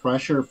lot of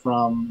pressure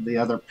from the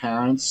other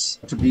parents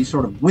to be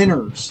sort of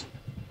winners.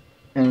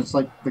 And it's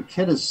like the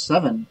kid is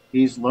 7.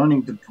 He's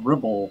learning to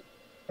dribble.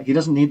 He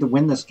doesn't need to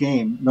win this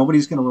game.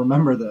 Nobody's going to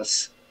remember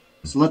this.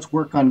 So let's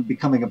work on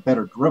becoming a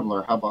better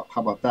dribbler. How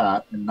about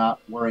that? And not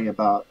worry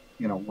about,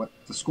 what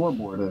the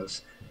scoreboard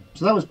is.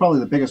 So that was probably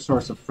the biggest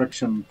source of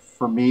friction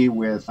for me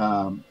with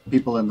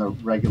people in the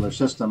regular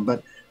system.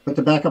 But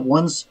to back up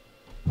one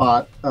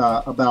spot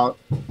about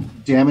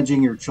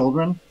damaging your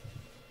children,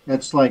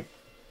 it's like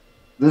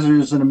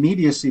there's an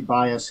immediacy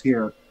bias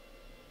here.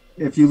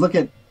 If you look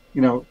at,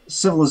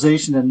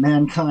 civilization and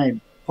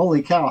mankind,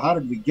 holy cow, how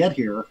did we get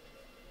here?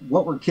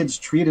 What were kids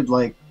treated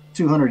like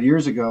 200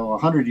 years ago,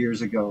 100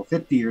 years ago,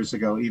 50 years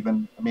ago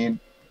even? I mean,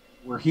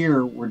 we're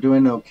here, we're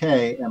doing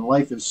okay, and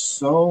life is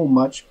so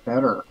much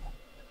better.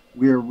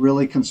 We're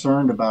really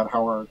concerned about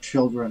how our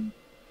children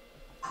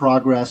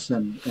progress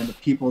and the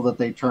people that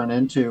they turn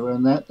into,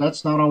 and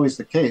that's not always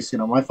the case.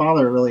 My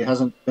father really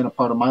hasn't been a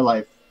part of my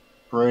life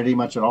pretty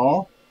much at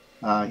all.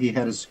 He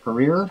had his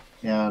career,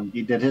 and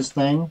he did his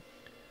thing,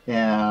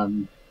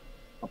 and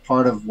a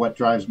part of what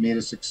drives me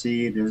to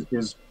succeed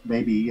is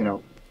maybe,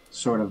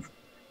 sort of,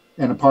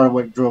 and a part of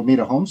what drove me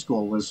to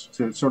homeschool was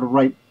to sort of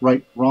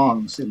right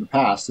wrongs in the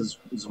past, as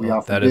we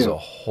often do. That is a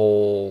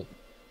whole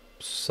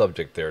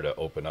subject there to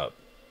open up.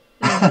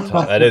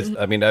 That is,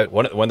 I mean,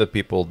 one of the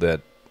people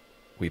that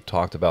we've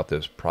talked about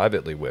this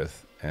privately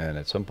with, and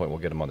at some point we'll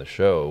get him on the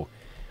show,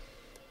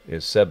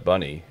 is Seb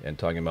Bunny, and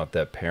talking about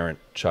that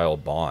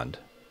parent-child bond.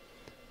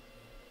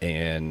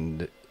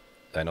 And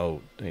I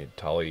know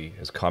Tali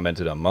has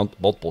commented on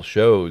multiple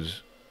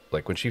shows,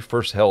 like when she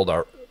first held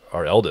our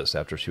eldest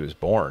after she was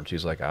born,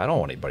 she's like, I don't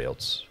want anybody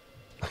else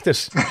like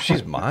this.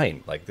 She's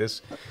mine like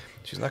this.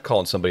 She's not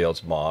calling somebody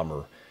else mom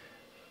or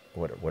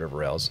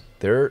whatever else.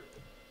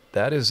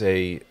 That is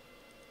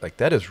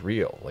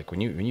real. Like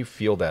when you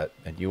feel that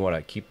and you want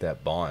to keep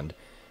that bond,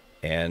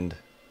 and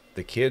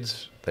the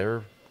kids,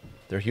 they're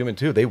human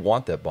too. They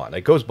want that bond.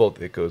 It goes both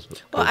ways.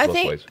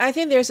 I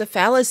think there's a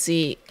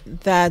fallacy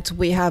that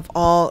we have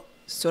all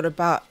sort of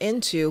bought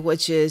into,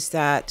 which is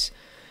that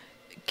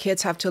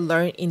kids have to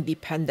learn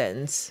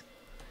independence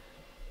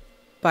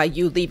by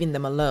you leaving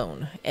them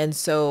alone. And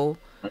so,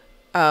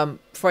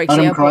 for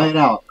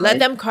example, let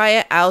them cry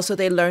it out so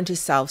they learn to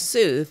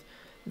self-soothe,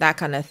 that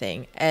kind of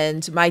thing.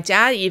 And my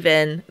dad,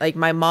 even, like,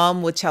 my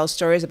mom would tell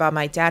stories about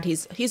my dad.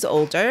 He's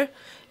older,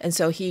 and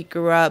so he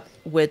grew up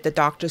with the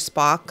Dr.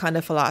 Spock kind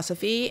of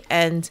philosophy.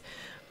 And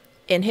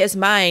in his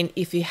mind,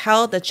 if you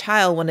held the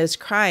child when it's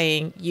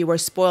crying, you were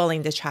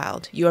spoiling the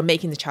child. You were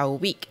making the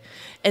child weak.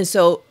 And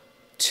so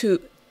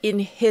in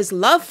his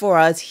love for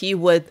us, he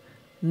would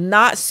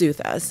not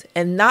soothe us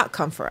and not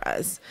comfort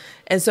us.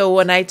 And so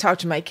when I talk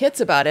to my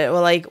kids about it,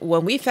 well, like,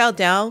 when we fell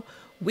down,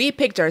 we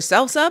picked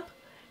ourselves up,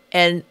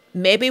 and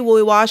maybe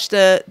we washed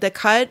the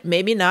cut,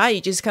 maybe not.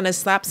 You just kind of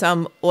slap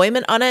some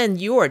ointment on it and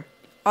you were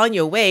on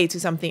your way to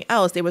something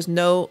else. There was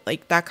no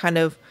like that kind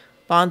of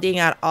bonding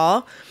at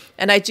all.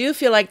 And I do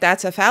feel like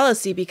that's a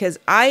fallacy, because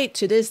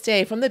to this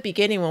day, from the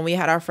beginning, when we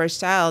had our first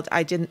child,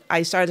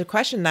 I started to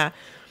question that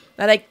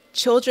like,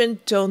 children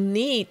don't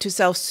need to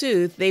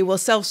self-soothe. They will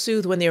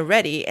self-soothe when they're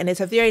ready. And it's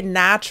a very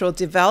natural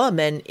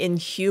development in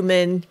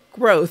human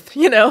growth.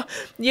 You don't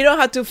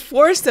have to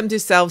force them to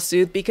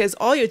self-soothe, because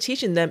all you're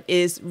teaching them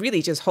is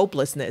really just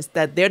hopelessness,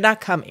 that they're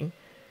not coming.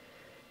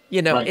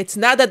 Right. It's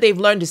not that they've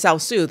learned to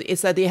self-soothe.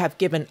 It's that they have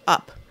given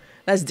up.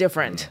 That's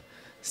different.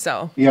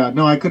 So yeah,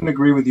 no, I couldn't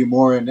agree with you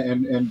more.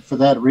 And for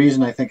that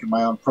reason, I think in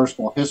my own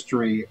personal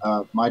history,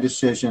 my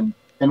decision,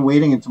 and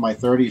waiting into my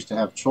 30s to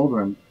have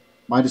children,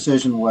 my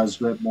decision was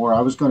that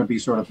I was going to be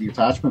sort of the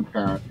attachment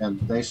parent, and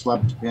they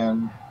slept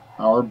in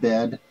our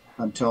bed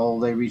until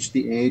they reached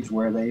the age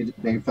where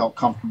they felt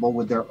comfortable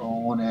with their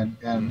own.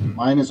 And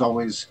my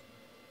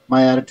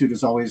attitude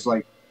is always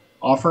like,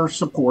 offer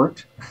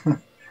support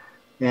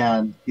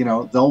and,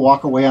 they'll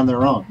walk away on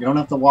their own. You don't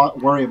have to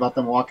worry about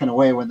them walking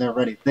away when they're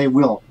ready. They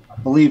will,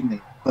 believe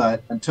me.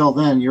 But until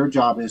then, your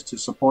job is to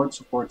support,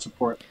 and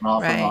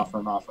offer, and offer,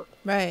 and offer.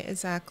 Right,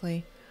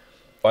 exactly.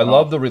 I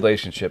love the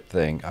relationship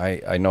thing.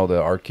 I know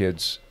that our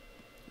kids,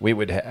 we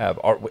would have,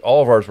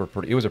 all of ours were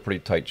it was a pretty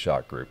tight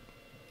shot group.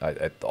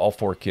 All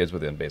 4 kids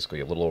within basically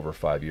a little over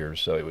 5 years.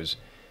 So it was,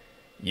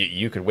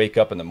 you could wake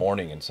up in the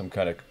morning in some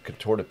kind of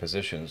contorted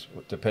positions,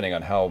 depending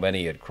on how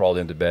many had crawled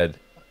into bed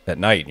at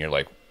night. And you're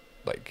like,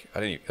 like, I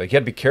didn't like, you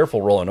had to be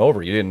careful rolling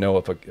over. You didn't know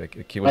if a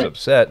kid was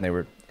upset and they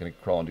were going to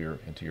crawl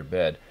into your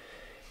bed.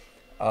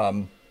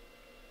 I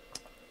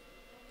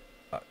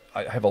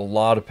have a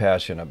lot of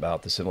passion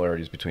about the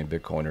similarities between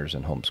Bitcoiners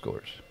and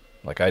homeschoolers.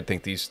 Like, I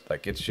think these,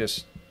 like, it's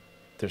just,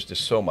 there's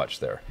just so much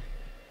there.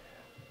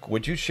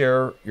 Would you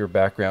share your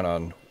background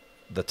on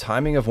the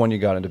timing of when you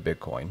got into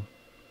Bitcoin?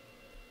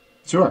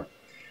 Sure.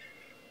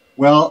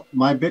 Well,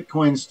 my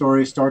Bitcoin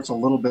story starts a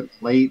little bit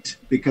late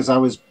because I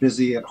was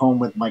busy at home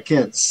with my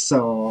kids.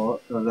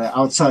 So the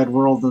outside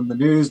world and the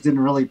news didn't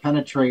really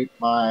penetrate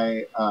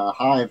my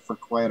hive for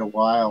quite a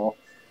while.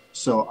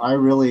 So I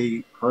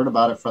really heard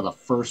about it for the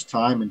first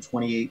time in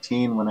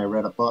 2018 when I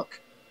read a book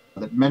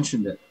that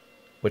mentioned it.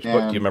 Which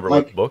book? Do you remember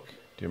what book?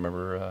 Do you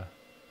remember?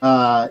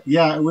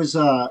 Yeah, it was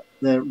the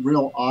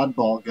real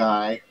oddball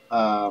guy,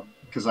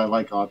 because I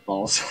like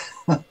oddballs.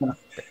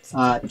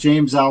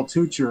 James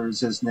Altucher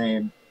is his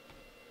name.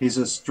 He's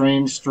a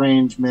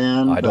strange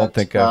man. I don't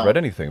think I've read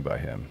anything by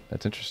him.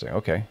 That's interesting.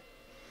 Okay.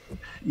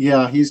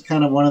 Yeah, he's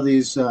kind of one of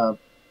these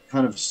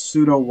kind of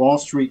pseudo Wall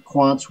Street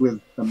quants with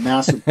a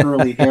massive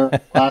curly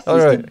hair, glasses,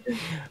 right. and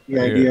the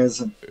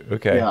ideas. And,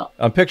 okay. Yeah.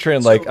 I'm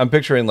picturing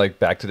like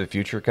Back to the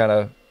Future kind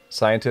of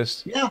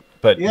scientist. Yeah.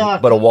 But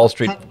a Wall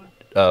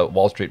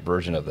Street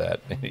version of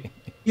that.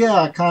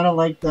 Yeah, kind of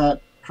like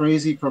that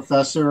crazy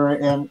professor,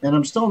 and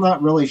I'm still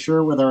not really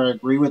sure whether I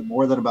agree with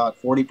more than about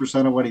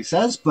 40% of what he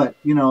says, but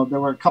there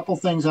were a couple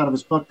things out of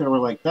his book that were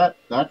like that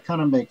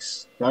kind of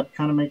makes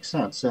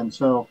sense. And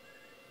so,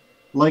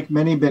 like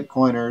many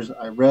Bitcoiners,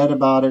 I read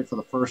about it for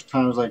the first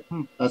time. I was like,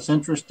 that's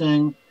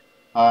interesting.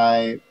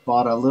 I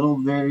bought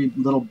very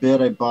little bit.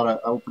 I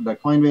opened a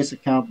Coinbase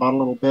account, bought a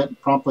little bit, and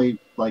promptly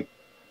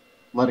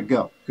let it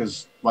go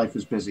because life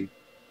is busy.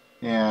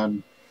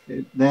 And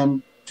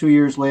then 2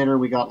 years later,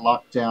 we got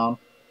locked down,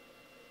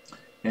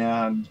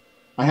 and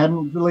I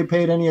hadn't really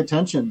paid any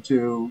attention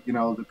to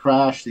the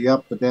crash, the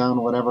up, the down,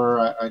 whatever.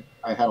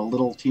 I had a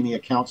little teeny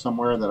account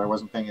somewhere that I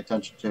wasn't paying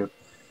attention to.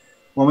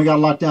 When we got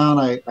locked down,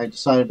 I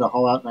decided to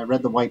haul out, and I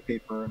read the white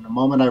paper. And the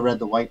moment I read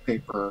the white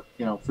paper,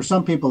 for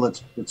some people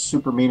it's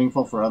super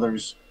meaningful, for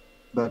others,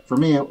 but for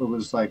me it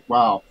was like,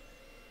 wow,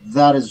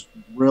 that is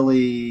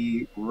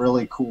really,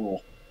 really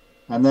cool.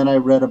 And then I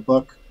read a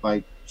book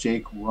by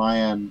Jake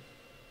Ryan.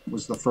 It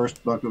was the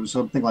first book. It was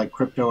something like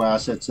Crypto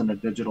Assets in a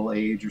Digital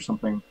Age or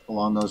something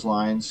along those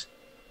lines.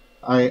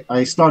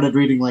 I started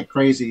reading like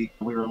crazy.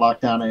 We were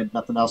locked down. I had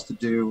nothing else to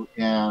do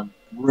and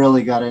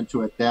really got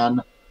into it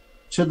then,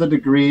 to the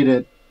degree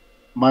that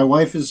my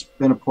wife has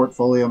been a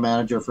portfolio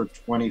manager for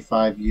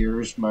 25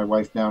 years. My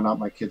wife now, not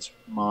my kid's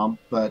mom,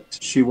 but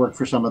she worked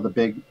for some of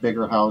the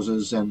bigger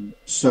houses. And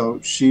so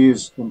she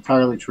is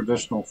entirely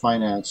traditional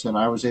finance. And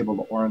I was able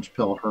to orange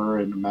pill her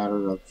in a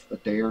matter of a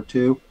day or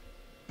two,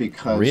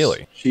 because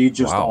she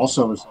just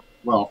also was,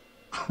 well,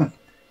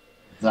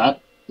 that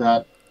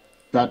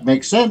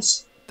makes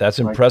sense. That's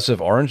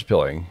impressive orange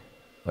pilling.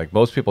 Like,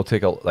 most people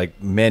take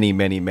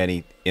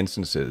many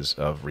instances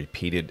of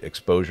repeated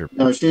exposure.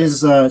 No,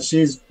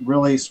 she's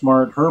really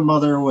smart. Her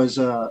mother was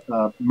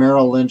a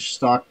Merrill Lynch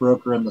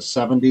stockbroker in the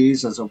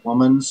 70s as a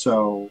woman,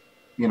 so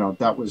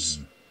that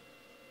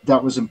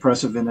was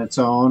impressive in its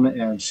own.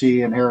 And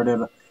she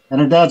inherited, and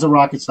her dad's a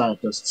rocket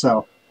scientist,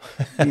 so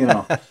she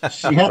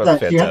had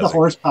the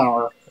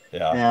horsepower,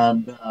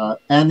 and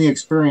the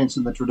experience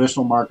in the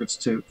traditional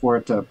markets for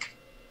it to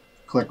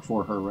click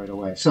for her right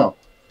away. So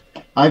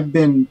I've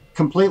been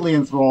completely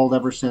enthralled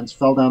ever since,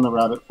 fell down the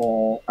rabbit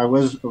hole. I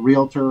was a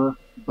realtor,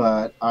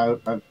 but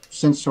I've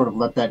since sort of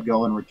let that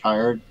go and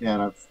retired.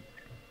 And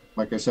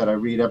like I said, I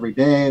read every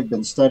day. I've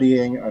been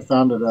studying. I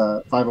founded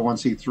a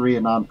 501c3,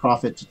 a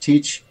nonprofit, to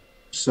teach.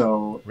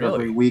 So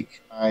every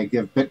week I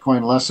give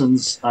Bitcoin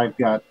lessons. I've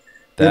got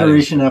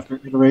iteration after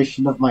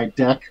iteration of my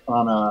deck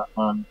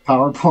on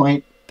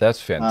PowerPoint.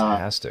 That's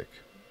fantastic.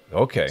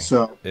 Okay.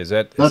 So that's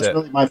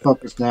really my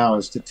focus now,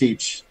 is to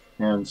teach.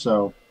 And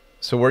so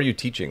where are you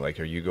teaching? Like,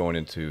 are you going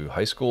into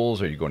high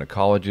schools? Are you going to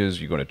colleges?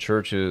 Are you going to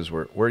churches?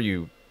 Where are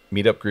you?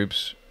 Meetup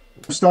groups?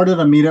 I've started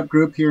a meetup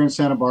group here in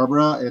Santa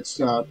Barbara. It's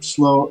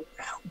slow.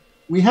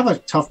 We have a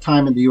tough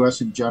time in the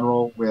U.S. in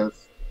general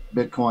with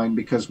Bitcoin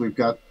because we've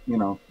got,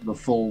 the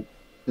full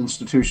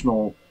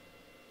institutional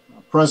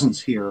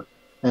presence here.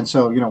 And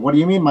so, what do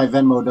you mean my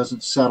Venmo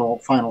doesn't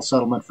final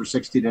settlement for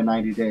 60 to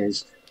 90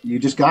 days? You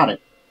just got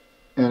it.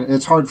 And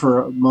it's hard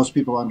for most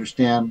people to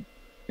understand.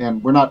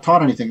 And we're not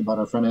taught anything about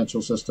our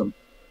financial system.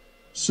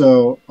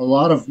 So a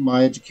lot of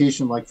my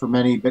education, like for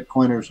many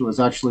Bitcoiners, was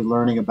actually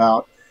learning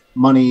about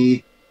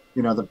money,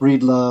 the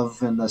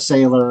Breedlove and the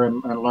Sailor,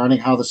 and learning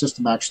how the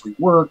system actually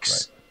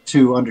works,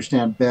 to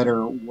understand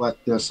better what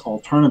this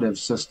alternative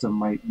system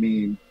might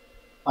mean.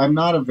 I'm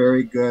not a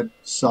very good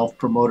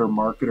self-promoter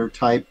marketer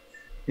type.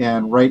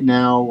 And right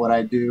now, what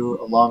I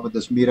do along with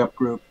this meetup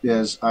group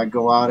is I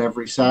go out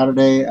every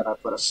Saturday and I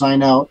put a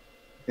sign out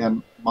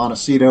in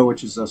Montecito,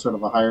 which is a sort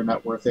of a higher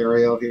net worth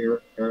area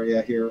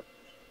here.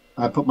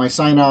 I put my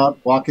sign out,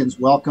 walk-ins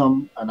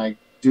welcome, and I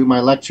do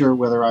my lecture,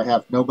 whether I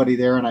have nobody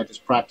there and I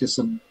just practice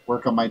and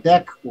work on my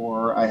deck,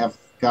 or I have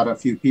got a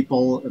few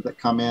people that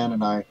come in,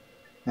 and I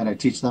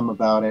teach them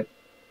about it,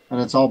 and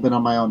it's all been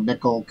on my own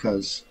nickel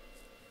because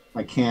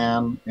I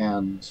can,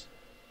 and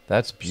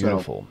That's so.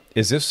 beautiful.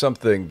 Is this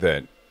something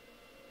that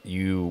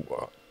you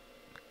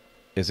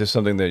is this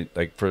something that,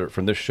 like,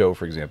 from this show,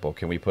 for example,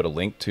 can we put a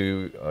link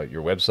to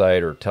your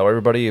website or tell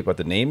everybody what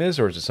the name is,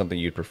 or is it something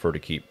you'd prefer to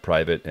keep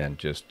private and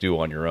just do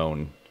on your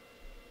own?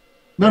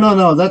 No, no,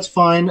 no, that's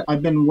fine.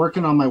 I've been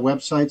working on my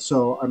website,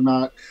 so I'm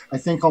not, I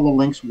think all the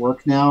links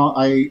work now.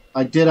 I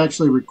did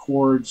actually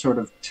record sort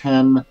of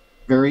 10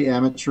 very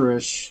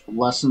amateurish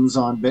lessons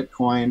on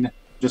Bitcoin,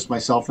 just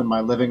myself in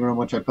my living room,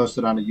 which I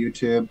posted on a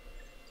YouTube.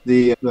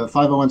 The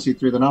 501c3,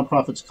 the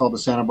nonprofit's called the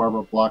Santa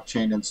Barbara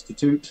Blockchain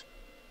Institute,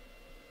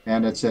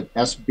 and it's at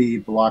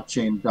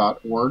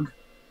sbblockchain.org.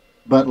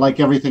 But like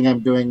everything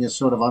I'm doing is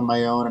sort of on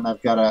my own, and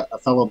I've got a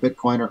fellow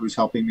Bitcoiner who's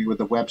helping me with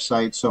the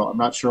website. So I'm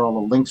not sure all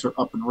the links are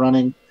up and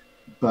running,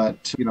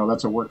 but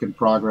that's a work in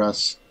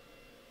progress.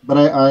 But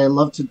I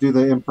love to do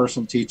the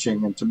in-person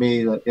teaching, and to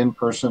me, the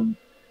in-person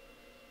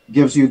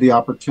gives you the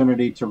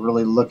opportunity to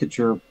really look at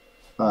your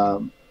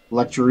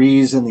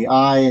lecturees in the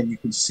eye, and you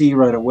can see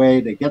right away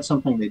they get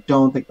something, they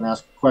don't, they can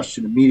ask a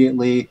question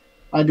immediately.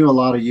 I do a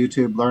lot of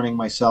YouTube learning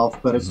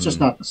myself, but it's just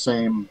not the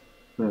same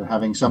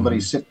having somebody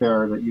sit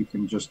there that you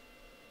can just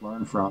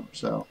learn from.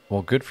 So,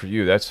 well, good for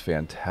you. That's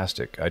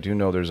fantastic. I do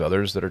know there's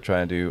others that are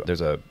trying to do.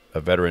 There's a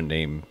veteran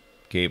named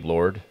Gabe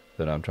Lord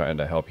that I'm trying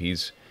to help.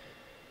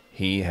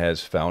 He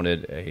has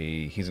founded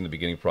he's in the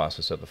beginning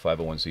process of the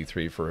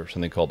 501c3 for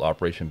something called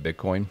Operation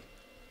Bitcoin,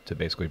 to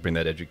basically bring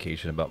that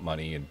education about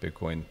money and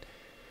Bitcoin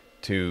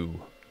to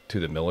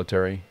the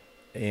military.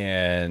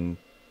 And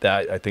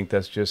that, I think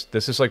this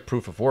is like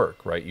proof of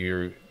work, right?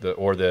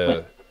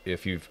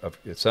 If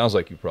it sounds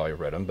like you probably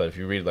read them, but if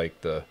you read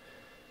like the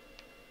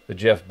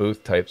Jeff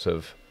Booth types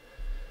of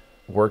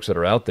works that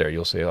are out there,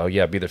 you'll say, oh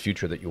yeah, be the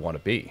future that you want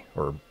to be,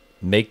 or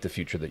make the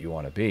future that you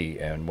want to be.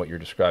 And what you're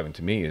describing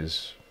to me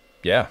is,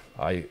 yeah,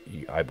 I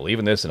believe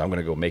in this and I'm going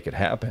to go make it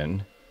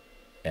happen.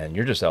 And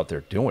you're just out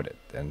there doing it.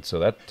 And so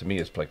that to me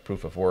is like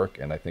proof of work.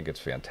 And I think it's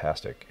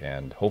fantastic.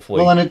 And hopefully,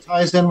 well, and it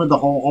ties in with the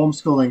whole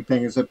homeschooling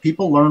thing, is that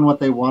people learn what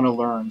they want to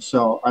learn.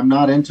 So I'm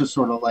not into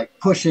sort of like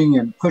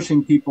pushing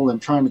people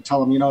and trying to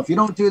tell them, if you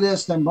don't do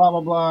this, then blah,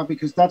 blah, blah,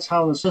 because that's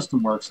how the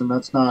system works. And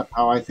that's not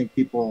how I think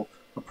people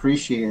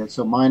appreciate it.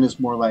 So mine is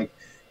more like,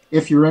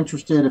 if you're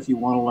interested, if you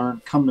want to learn,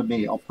 come to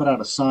me. I'll put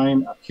out a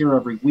sign up here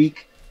every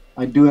week.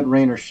 I do it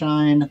rain or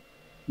shine.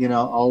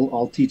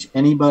 I'll teach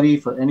anybody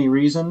for any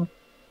reason.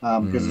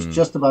 Because it's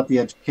just about the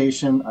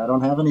education. I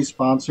don't have any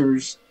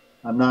sponsors.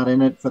 I'm not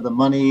in it for the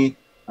money.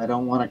 I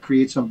don't want to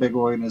create some big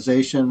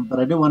organization, but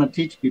I do want to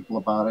teach people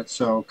about it.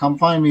 So come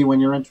find me when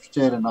you're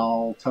interested, and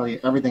I'll tell you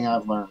everything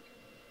I've learned.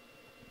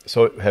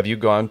 So have you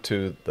gone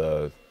to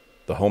the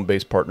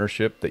home-based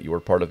partnership that you were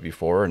part of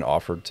before and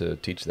offered to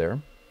teach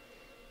there?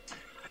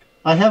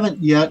 I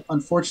haven't yet.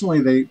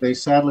 Unfortunately, they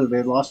sadly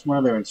lost one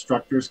of their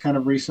instructors kind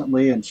of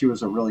recently, and she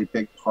was a really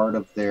big part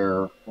of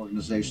their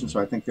organization. So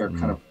I think they're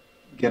kind of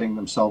getting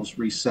themselves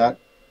reset.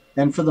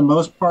 And for the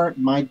most part,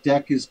 my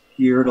deck is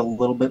geared a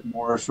little bit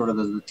more sort of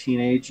the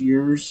teenage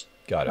years.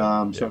 Got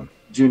it. So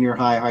junior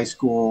high, high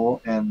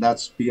school, and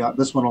that's beyond.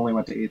 This one only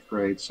went to 8th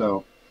grade,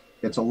 so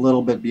it's a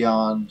little bit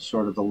beyond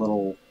sort of the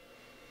little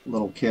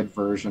kid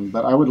version.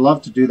 But I would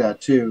love to do that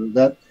too.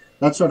 That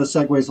sort of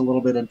segues a little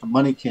bit into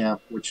Money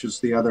Camp, which is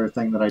the other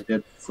thing that I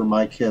did for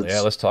my kids. Yeah,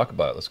 let's talk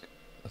about it.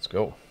 Let's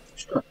go.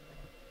 Sure.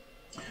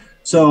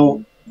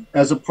 So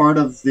as a part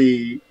of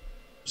the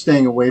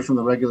staying away from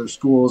the regular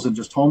schools and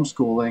just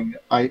homeschooling,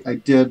 I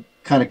did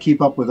kind of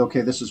keep up with,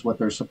 okay, this is what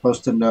they're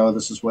supposed to know.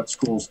 This is what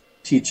school's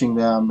teaching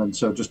them. And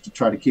so just to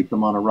try to keep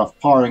them on a rough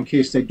par in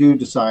case they do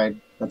decide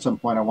at some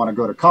point, I want to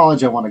go to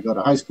college, I want to go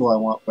to high school, I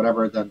want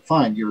whatever, then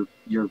fine,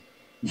 you're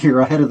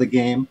ahead of the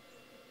game.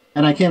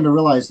 And I came to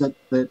realize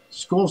that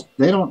schools,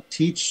 they don't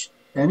teach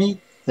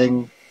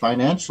anything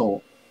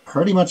financial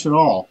pretty much at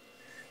all.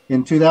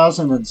 In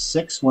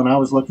 2006, when I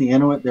was looking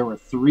into it, there were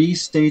 3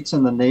 states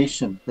in the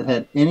nation that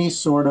had any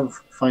sort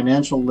of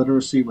financial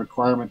literacy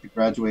requirement to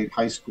graduate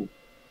high school.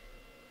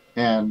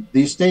 And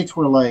these states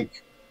were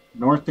like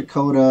North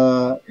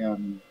Dakota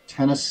and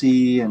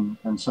Tennessee and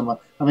some,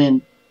 I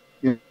mean,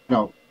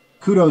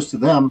 kudos to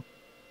them,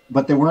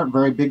 but they weren't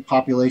very big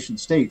population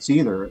states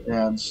either.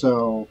 And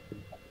so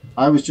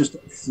I was just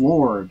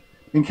floored.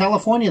 In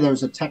California, there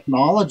was a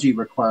technology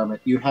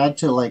requirement. You had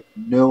to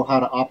know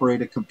how to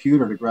operate a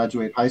computer to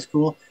graduate high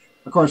school.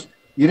 Of course,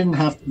 you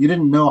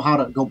didn't know how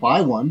to go buy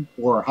one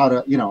or how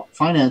to,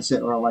 finance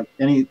it or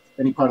any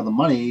part of the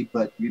money,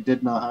 but you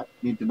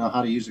need to know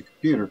how to use a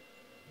computer.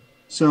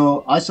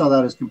 So I saw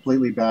that as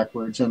completely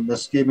backwards, and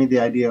this gave me the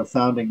idea of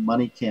founding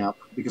Money Camp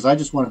because I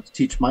just wanted to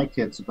teach my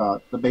kids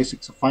about the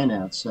basics of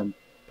finance and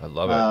I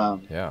love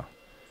it. Yeah,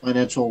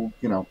 financial,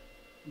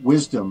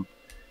 wisdom.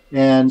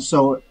 And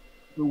so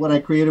what I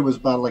created was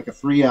about a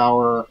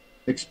 3-hour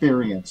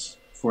experience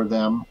for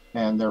them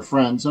and their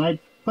friends. And I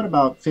put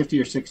about 50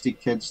 or 60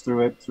 kids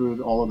through it,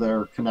 through all of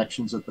their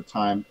connections at the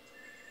time.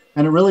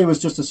 And it really was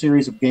just a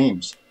series of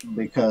games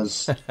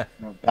because,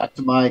 back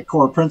to my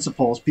core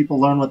principles, people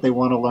learn what they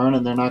want to learn,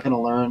 and they're not going to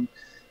learn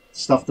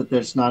stuff that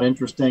that's not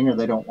interesting or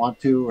they don't want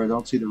to or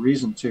don't see the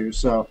reason to.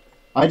 So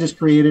I just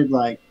created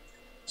like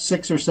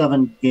 6 or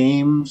 7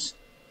 games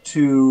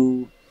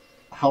to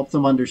help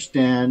them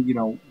understand,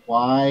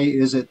 why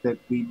is it that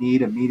we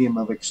need a medium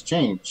of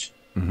exchange?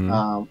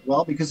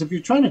 Well, because if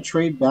you're trying to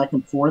trade back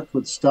and forth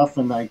with stuff,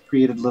 and I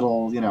created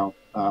little,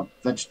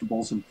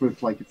 vegetables and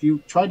fruit, like if you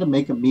try to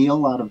make a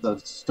meal out of the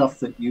stuff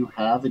that you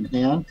have in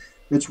hand,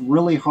 it's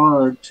really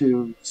hard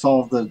to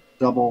solve the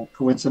double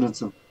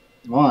coincidence of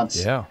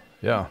wants. Yeah.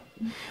 Yeah.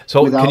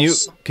 So Without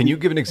can you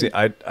give an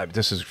example?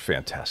 This is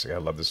fantastic. I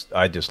love this.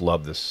 I just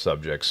love this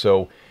subject.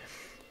 So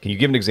can you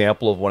give an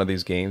example of one of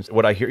these games?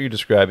 What I hear you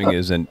describing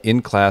is an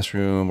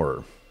in-classroom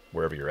or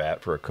wherever you're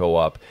at for a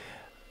co-op,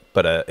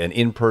 but an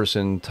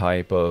in-person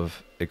type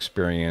of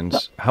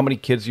experience. How many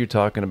kids are you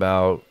talking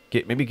about?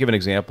 Maybe give an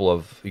example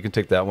of, you can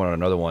take that one or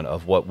another one,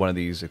 of what one of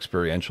these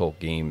experiential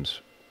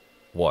games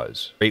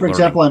was. For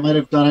example, I might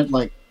have done it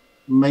like,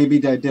 maybe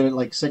I did it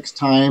like 6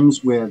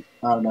 times with,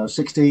 I don't know,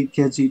 6 to 8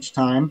 kids each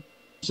time.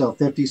 So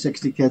 50,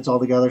 60 kids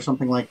altogether,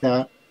 something like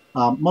that.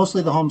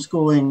 Mostly the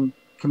homeschooling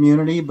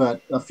community,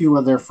 but a few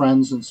of their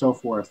friends and so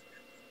forth.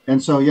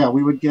 And so, yeah,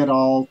 we would get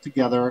all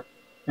together.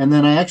 And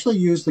then I actually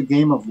used the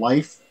game of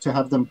life to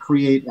have them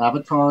create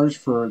avatars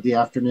for the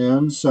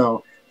afternoon.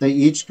 So they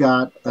each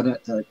got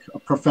a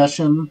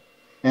profession,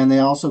 and they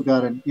also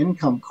got an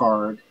income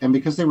card. And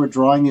because they were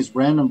drawing these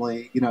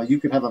randomly, you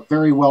could have a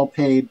very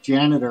well-paid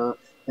janitor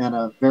and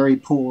a very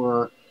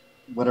poor,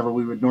 whatever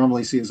we would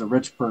normally see as a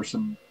rich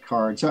person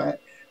card. So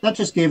that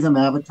just gave them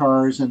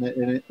avatars, and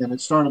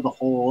it started the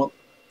whole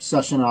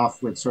session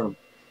off with sort of,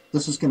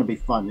 this is going to be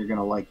fun. You're going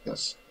to like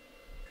this.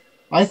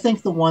 I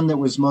think the one that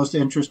was most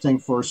interesting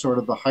for sort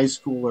of the high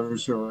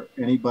schoolers or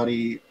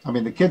anybody, I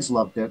mean, the kids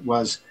loved it,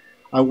 was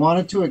I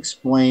wanted to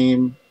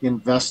explain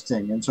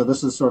investing. And so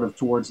this is sort of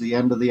towards the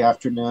end of the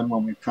afternoon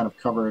when we've kind of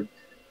covered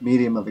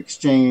medium of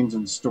exchange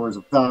and stores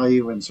of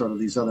value and sort of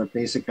these other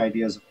basic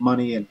ideas of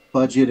money and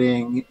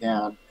budgeting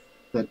and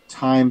the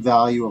time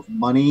value of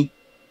money,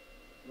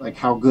 like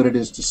how good it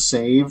is to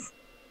save.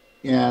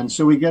 And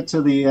so we get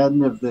to the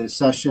end of the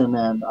session,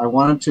 and I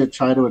wanted to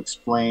try to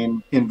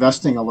explain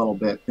investing a little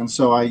bit. And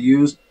so I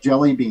used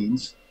jelly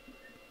beans,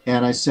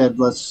 and I said,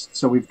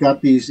 so we've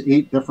got these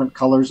 8 different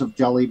colors of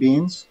jelly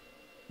beans,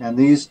 and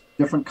these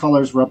different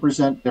colors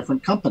represent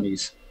different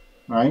companies,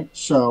 right?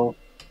 So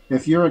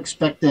if you're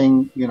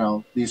expecting,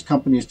 these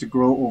companies to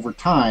grow over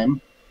time,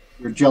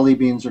 your jelly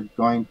beans are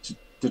going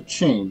to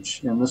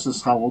change. And this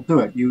is how we'll do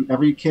it.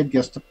 Every kid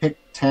gets to pick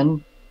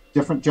 10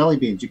 different jelly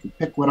beans. You can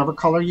pick whatever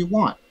color you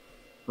want,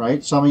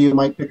 right? Some of you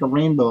might pick a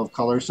rainbow of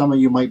colors. Some of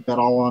you might bet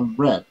all on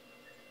red.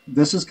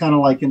 This is kind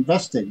of like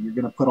investing. You're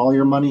going to put all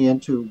your money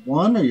into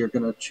one, or you're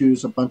going to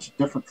choose a bunch of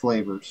different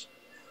flavors.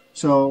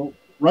 So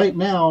right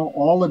now,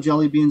 all the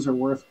jelly beans are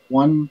worth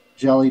 1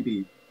 jelly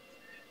bean.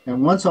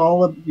 And once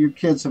all of your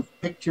kids have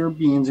picked your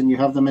beans and you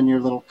have them in your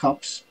little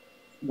cups,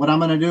 what I'm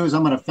going to do is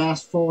I'm going to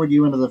fast forward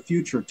you into the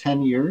future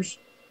 10 years.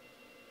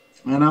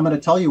 And I'm going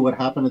to tell you what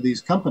happened to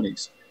these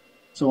companies.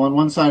 So on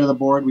one side of the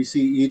board, we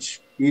see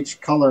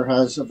each color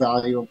has a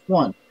value of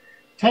 1.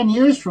 10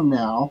 years from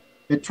now,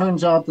 it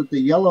turns out that the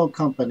yellow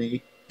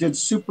company did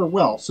super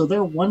well. So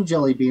their 1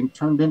 jelly bean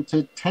turned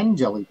into 10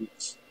 jelly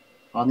beans.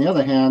 On the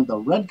other hand, the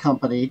red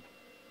company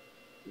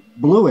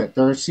blew it.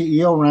 Their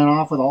CEO ran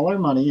off with all their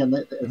money, and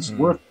it's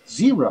worth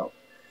 0.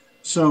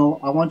 So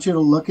I want you to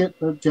look at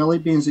the jelly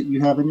beans that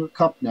you have in your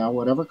cup now,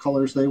 whatever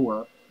colors they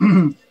were,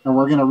 and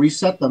we're going to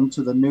reset them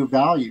to the new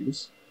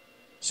values.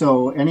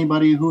 So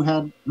anybody who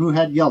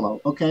had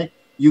yellow, okay,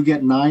 you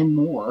get 9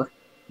 more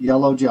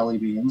yellow jelly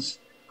beans.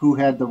 Who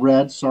had the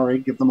red, sorry,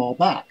 give them all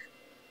back.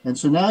 And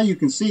so now you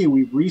can see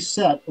we've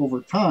reset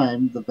over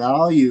time the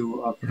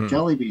value of your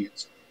jelly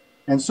beans.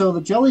 And so the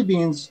jelly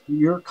beans,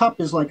 your cup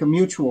is like a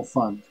mutual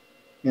fund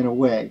in a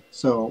way.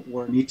 So,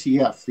 or an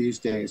ETF these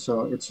days.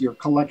 So it's your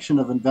collection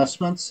of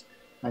investments,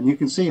 and you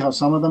can see how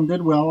some of them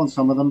did well and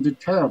some of them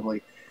did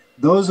terribly.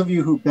 Those of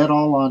you who bet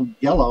all on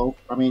yellow,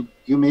 I mean,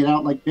 you made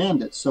out like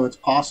bandits. So it's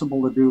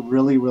possible to do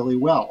really, really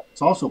well.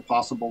 It's also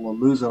possible to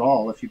lose it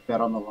all if you bet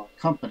on the wrong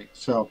company.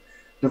 So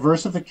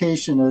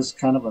diversification is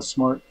kind of a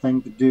smart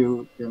thing to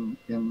do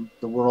in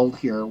the world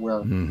here,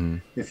 where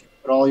if you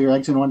put all your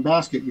eggs in one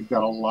basket, you've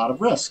got a lot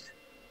of risk.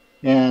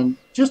 And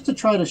just to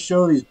try to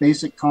show these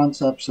basic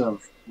concepts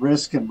of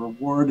risk and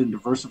reward and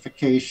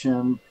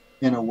diversification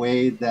in a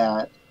way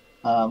that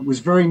was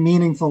very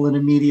meaningful and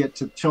immediate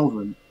to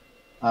children.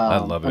 I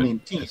love it. I mean,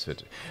 teens.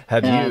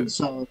 Have and you?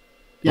 So,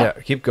 yeah,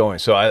 keep going.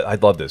 So I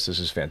love this. This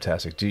is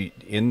fantastic.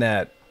 In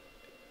that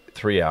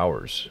 3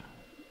 hours,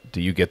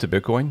 do you get to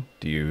Bitcoin?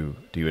 Do you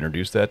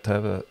introduce that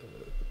type of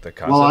the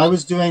concept? Well, I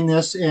was doing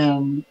this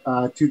in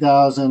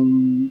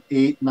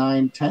 2008,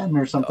 9, 10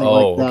 or something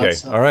like that. Okay.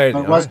 So all right.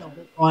 there was no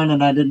Bitcoin,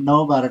 and I didn't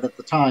know about it at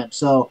the time.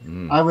 So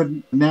I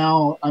would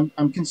now,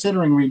 I'm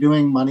considering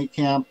redoing Money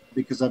Camp,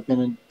 because I've been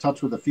in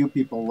touch with a few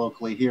people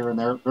locally here, and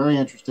they're very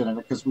interested in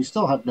it, because we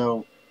still have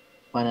no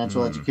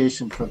financial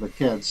education for the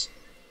kids.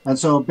 And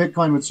so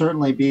Bitcoin would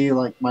certainly be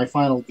like my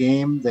final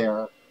game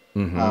there.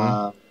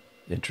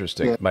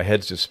 Interesting. Yeah. My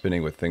head's just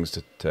spinning with things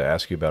to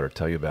ask you about or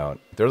tell you about.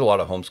 There's a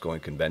lot of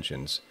homeschooling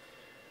conventions.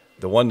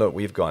 The one that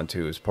we've gone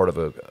to is part of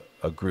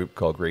a group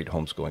called Great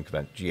Homeschooling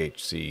Convention,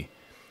 GHC.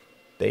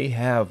 They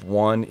have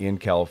one in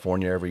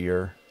California every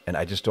year, and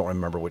I just don't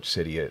remember which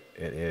city it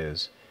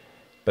is.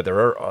 But there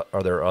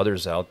are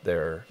others out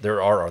there.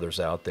 There are others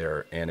out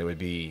there, and it would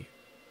be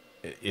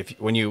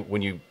when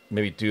you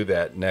maybe do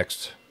that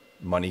next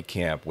money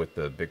camp with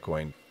the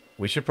Bitcoin.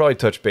 We should probably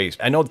touch base.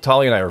 I know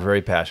Tali and I are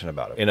very passionate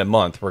about it. In a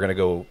month, we're going to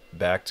go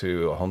back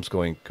to a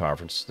homeschooling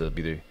conference. That'll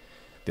be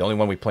the only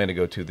one we plan to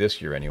go to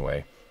this year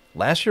anyway.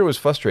 Last year was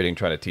frustrating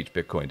trying to teach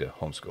Bitcoin to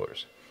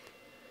homeschoolers.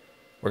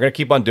 We're going to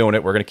keep on doing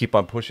it. We're going to keep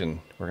on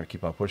pushing. We're going to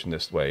keep on pushing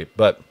this way.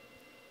 But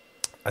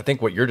I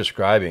think what you're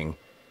describing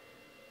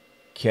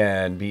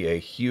can be a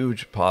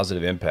huge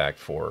positive impact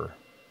for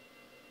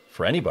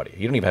anybody.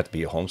 You don't even have to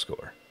be a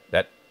homeschooler.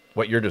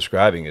 What you're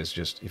describing is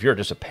just, if you're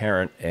just a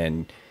parent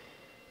and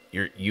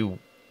you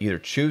either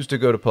choose to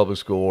go to public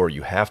school or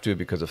you have to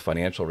because of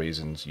financial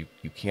reasons,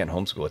 you can't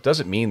homeschool. It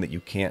doesn't mean that you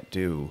can't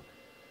do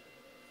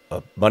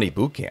a money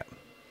boot camp,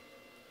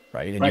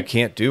 right? And you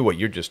can't do what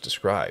you just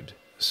described.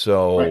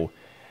 So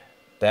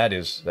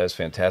that's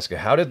fantastic.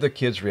 How did the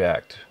kids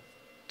react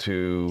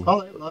to?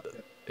 Oh, they loved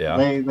it. Yeah,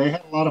 they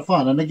had a lot of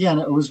fun. And again,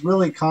 it was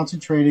really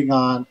concentrating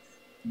on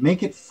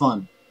make it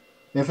fun.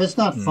 If it's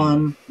not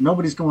fun,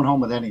 nobody's going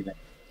home with anything.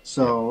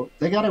 So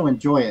they got to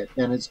enjoy it,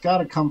 and it's got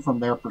to come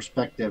from their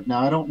perspective. Now,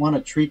 I don't want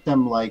to treat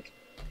them like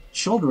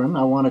children.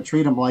 I want to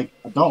treat them like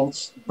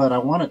adults, but I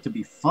want it to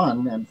be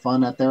fun and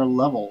fun at their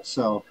level.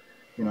 So,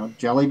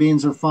 jelly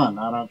beans are fun.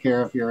 I don't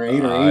care if you're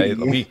 8 or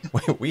 80.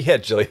 We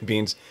had jelly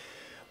beans.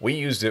 We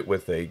used it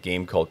with a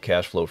game called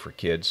Cash Flow for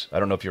Kids. I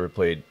don't know if you ever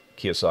played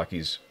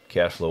Kiyosaki's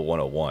Cash Flow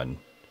 101.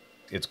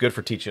 It's good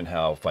for teaching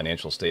how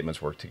financial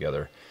statements work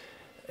together.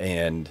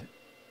 And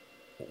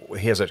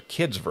he has a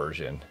kid's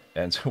version.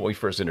 And so when we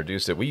first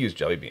introduced it, we used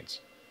jelly beans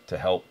to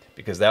help,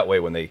 because that way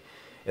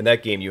in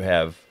that game you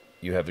have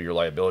your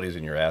liabilities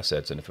and your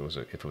assets. And if it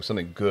was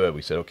something good,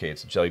 we said, okay,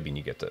 it's a jelly bean.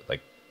 You get to,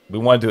 like, we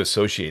wanted to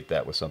associate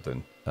that with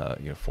something,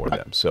 for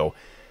them. So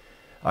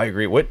I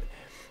agree. What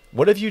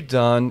have you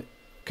done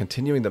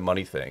continuing the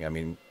money thing? I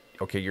mean,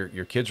 okay,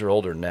 your kids are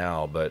older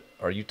now, but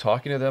are you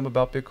talking to them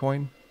about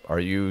Bitcoin? Are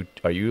you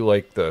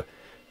like the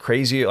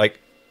crazy,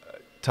 like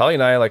Tali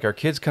and I, like our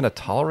kids kind of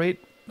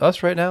tolerate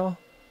us right now?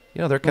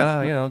 They're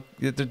kind of,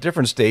 the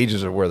different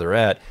stages of where they're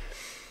at.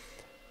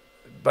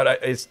 But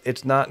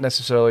it's not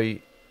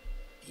necessarily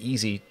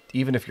easy,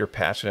 even if you're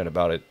passionate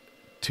about it,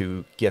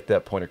 to get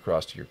that point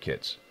across to your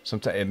kids.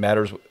 Sometimes it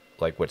matters,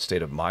 like what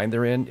state of mind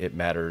they're in. It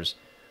matters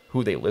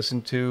who they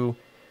listen to.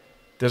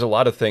 There's a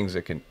lot of things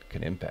that can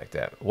impact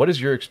that. What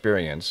is your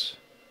experience,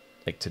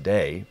 like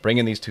today,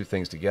 bringing these two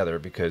things together?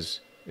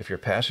 Because if you're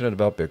passionate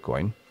about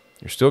Bitcoin,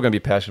 you're still going to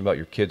be passionate about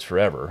your kids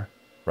forever,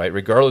 right?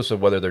 Regardless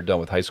of whether they're done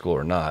with high school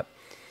or not.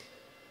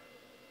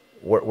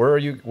 Where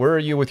are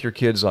you with your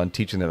kids on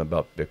teaching them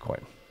about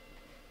Bitcoin?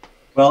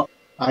 Well,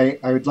 I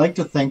would like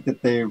to think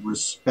that they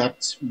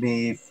respect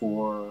me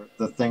for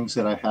the things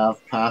that I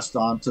have passed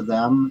on to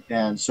them.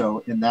 And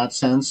so in that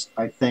sense,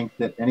 I think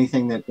that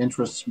anything that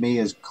interests me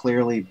as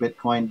clearly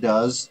Bitcoin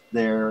does,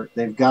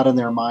 they've got in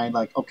their mind,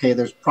 like, okay,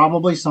 there's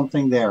probably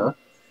something there.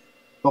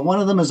 But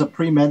one of them is a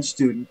pre-med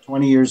student,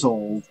 20 years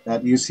old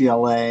at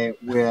UCLA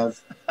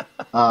with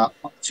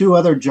 2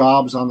 other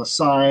jobs on the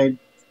side,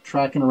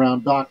 tracking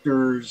around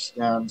doctors.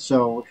 And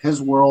so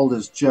his world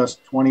is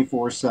just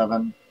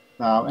 24/7.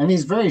 And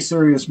he's very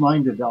serious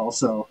minded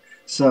also.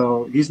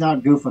 So he's not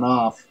goofing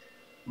off,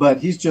 but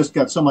he's just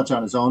got so much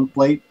on his own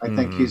plate. I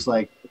think he's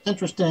like, it's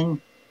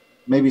interesting,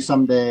 maybe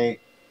someday.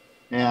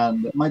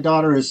 And my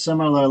daughter is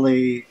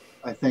similarly,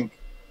 I think,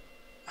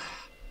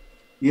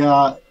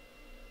 yeah,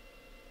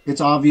 it's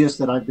obvious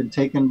that I've been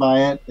taken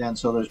by it. And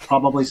so there's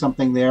probably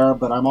something there,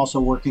 but I'm also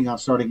working on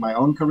starting my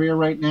own career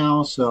right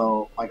now.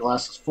 So my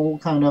glass is full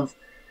kind of,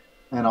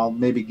 and I'll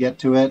maybe get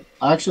to it.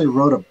 I actually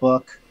wrote a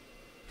book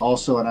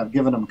also, and I've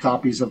given them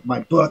copies of my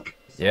book.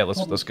 Yeah,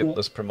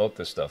 let's promote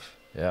this stuff.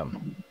 Yeah.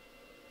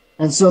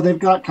 And so they've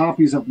got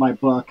copies of my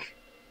book.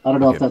 I don't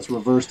know if that's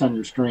reversed on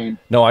your screen.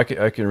 No, I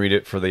can read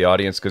it for the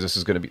audience, because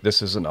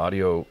this is an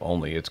audio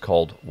only. It's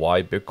called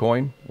Why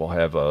Bitcoin. We'll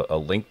have a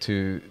link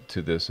to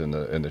this in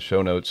the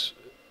show notes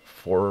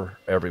for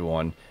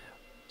everyone.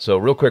 So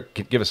real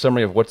quick, give a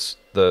summary of what's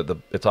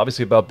it's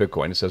obviously about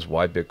Bitcoin. It says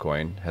Why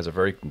Bitcoin, has a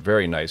very,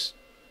 very nice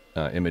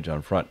image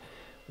on front.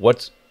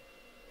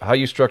 How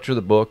you structure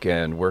the book,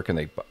 and where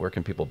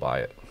can people buy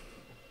it?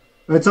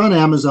 It's on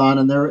Amazon,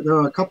 and there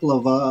are a couple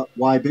of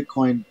Why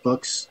Bitcoin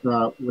books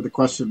with a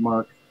question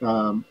mark,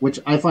 which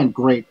I find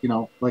great.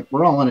 Like,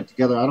 we're all in it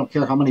together. I don't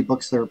care how many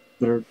books that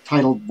are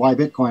titled Why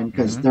Bitcoin,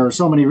 because there are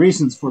so many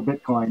reasons for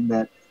Bitcoin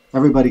that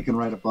everybody can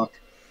write a book.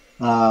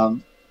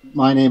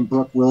 My name,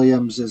 Brooke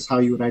Williams, is how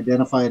you would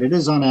identify it. It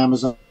is on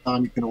Amazon.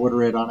 You can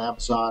order it on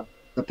Amazon,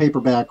 the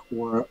paperback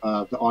or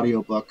the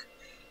audiobook.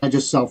 I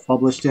just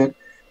self-published it.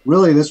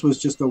 really, this was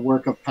just a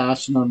work of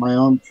passion on my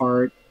own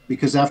part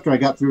because after I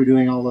got through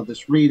doing all of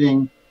this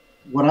reading,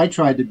 what I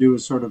tried to do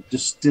is sort of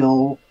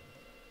distill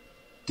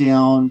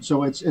down.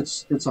 So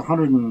it's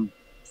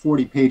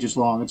 140 pages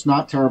long. It's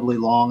not terribly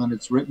long, and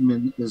it's written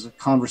in as a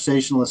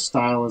conversationalist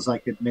style as I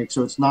could make.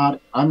 So it's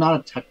not. I'm not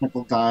a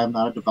technical guy. I'm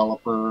not a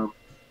developer.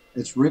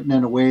 It's written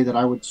in a way that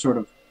I would sort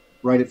of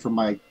write it for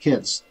my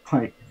kids,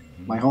 my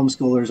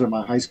homeschoolers or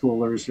my high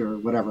schoolers or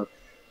whatever.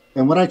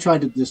 And what I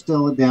tried to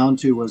distill it down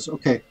to was,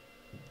 okay,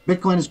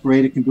 Bitcoin is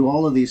great. It can do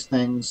all of these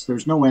things.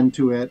 There's no end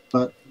to it.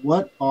 But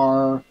what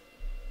are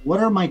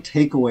my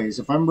takeaways?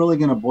 If I'm really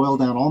going to boil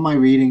down all my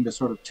reading to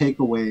sort of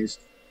takeaways,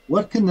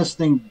 what can this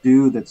thing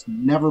do that's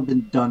never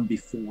been done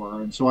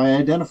before? And so I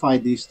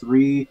identified these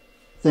three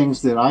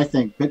things that I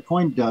think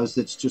Bitcoin does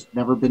that's just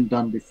never been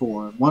done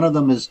before. One of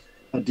them is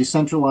a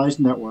decentralized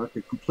network,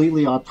 a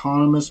completely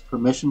autonomous,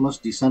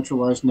 permissionless,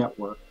 decentralized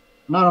network.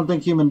 And I don't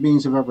think human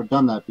beings have ever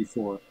done that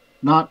before,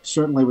 not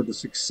certainly with the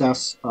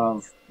success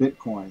of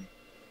Bitcoin.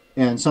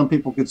 And some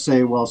people could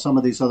say, well, some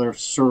of these other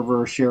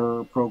server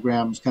sharer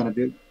programs kind of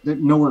do, they're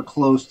nowhere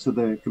close to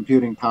the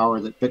computing power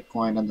that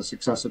Bitcoin and the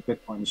success of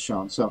Bitcoin has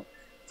shown. So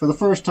for the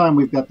first time,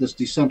 we've got this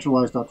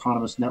decentralized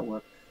autonomous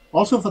network.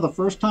 Also, for the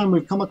first time,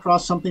 we've come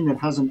across something that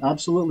has an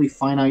absolutely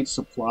finite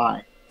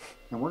supply.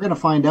 And we're going to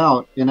find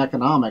out in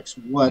economics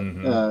what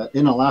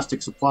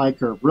inelastic supply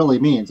curve really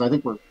means. I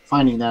think we're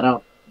finding that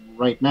out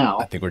right now.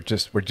 I think we're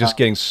just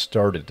getting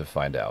started to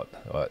find out.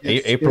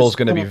 April is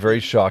going to be very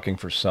shocking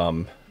for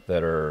some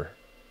that are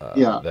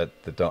that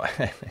don't.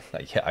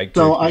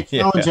 I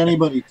challenge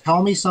anybody.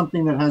 Tell me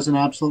something that has an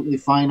absolutely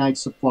finite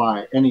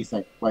supply.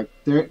 Anything like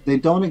they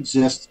don't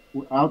exist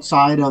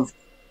outside of.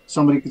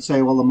 Somebody could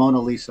say, well, the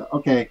Mona Lisa.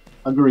 Okay,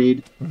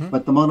 agreed.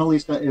 But the Mona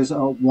Lisa is a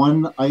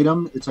one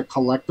item. It's a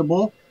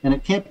collectible, and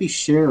it can't be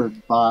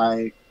shared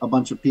by a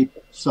bunch of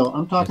people. So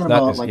I'm talking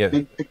about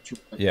big picture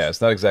things. Yeah,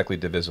 it's not exactly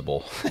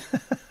divisible.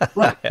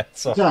 Right,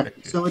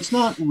 exactly. So it's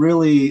not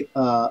really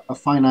a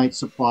finite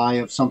supply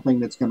of something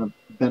that's going to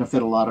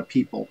benefit a lot of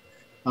people.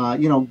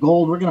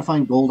 Gold, we're going to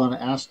find gold on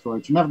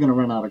asteroids. You're never going to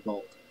run out of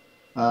gold.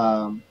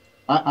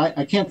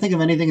 I can't think of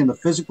anything in the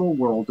physical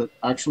world that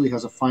actually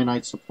has a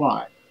finite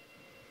supply.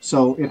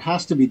 So it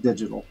has to be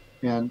digital.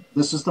 And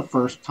this is the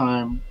first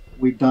time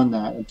we've done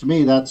that. And to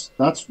me, that's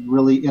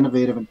really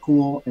innovative and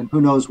cool. And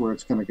who knows where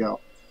it's going to go.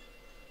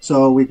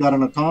 So we've got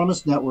an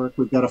autonomous network.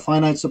 We've got a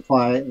finite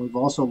supply. And we've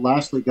also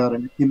lastly got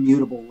an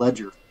immutable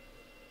ledger.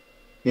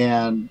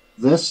 And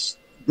this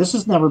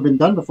has never been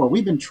done before.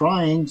 We've been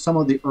trying. Some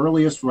of the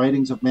earliest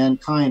writings of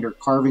mankind are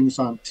carvings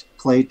on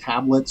clay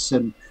tablets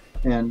and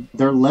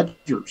they're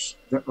ledgers.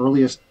 The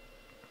earliest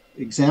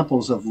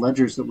examples of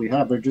ledgers that we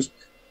have,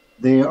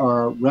 they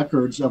are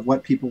records of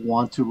what people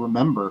want to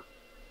remember.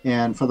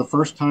 And for the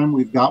first time,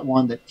 we've got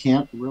one that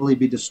can't really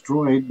be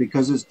destroyed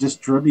because it's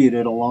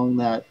distributed along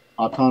that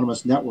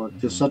autonomous network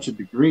to such a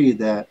degree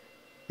that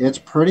it's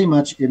pretty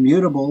much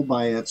immutable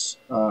by its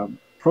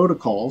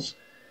protocols.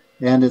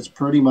 And it's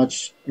pretty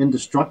much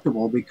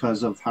indestructible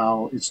because of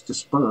how it's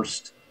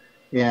dispersed.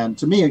 And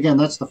to me, again,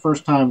 that's the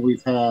first time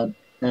we've had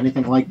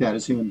anything like that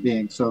as human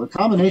beings. So the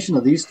combination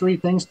of these three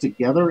things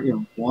together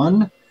in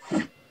one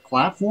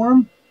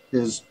platform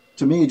is,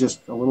 to me,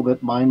 just a little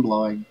bit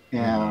mind-blowing.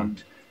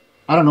 And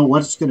I don't know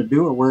what it's going to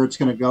do or where it's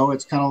going to go.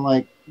 It's kind of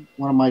like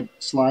one of my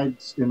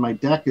slides in my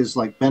deck is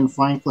like Ben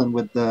Franklin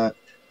with the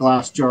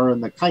glass jar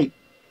and the kite.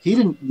 He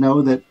didn't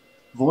know that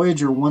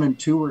Voyager 1 and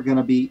 2 were going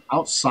to be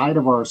outside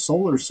of our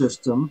solar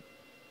system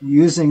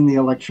using the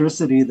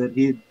electricity that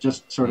he had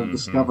just sort of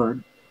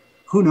discovered.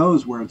 Who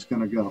knows where it's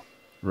going to go?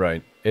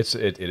 Right.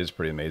 It is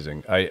pretty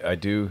amazing. I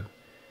do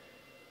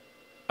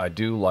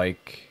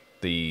like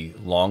the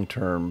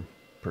long-term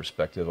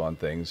perspective on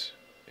things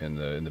in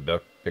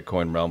the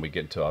Bitcoin realm. We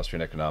get into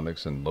Austrian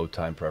economics and low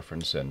time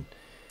preference, and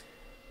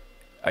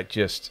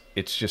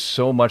it's just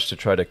so much to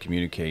try to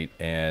communicate,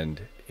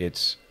 and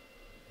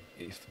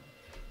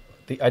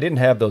I didn't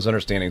have those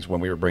understandings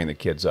when we were bringing the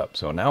kids up.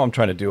 So now I'm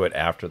trying to do it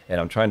after, and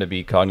I'm trying to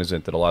be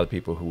cognizant that a lot of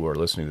people who are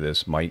listening to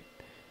this might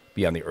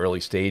be on the early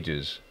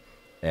stages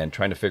and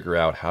trying to figure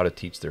out how to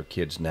teach their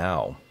kids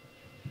now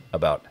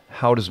about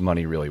how does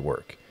money really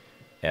work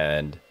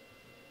and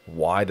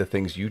why the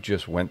things you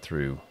just went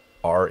through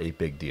are a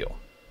big deal.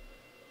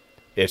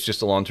 It's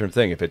just a long-term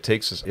thing. If it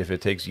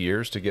takes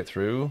years to get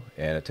through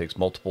and it takes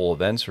multiple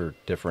events or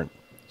different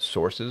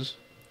sources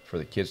for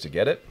the kids to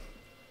get it,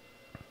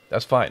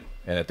 that's fine.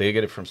 And if they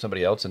get it from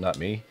somebody else and not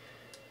me,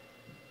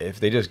 if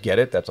they just get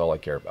it, that's all I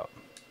care about.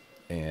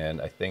 And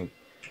I think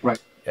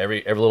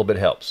every little bit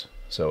helps.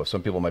 So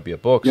some people might be a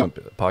book, some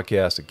a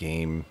podcast, a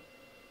game,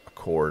 a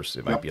course.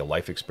 It might be a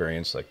life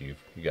experience, like you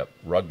got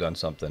rugged on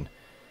something.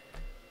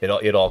 It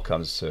all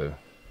comes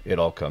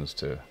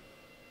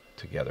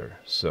together.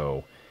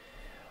 So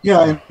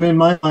yeah, and in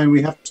my mind,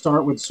 we have to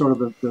start with sort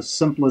of the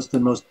simplest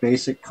and most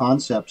basic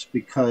concepts,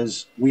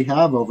 because we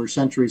have over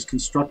centuries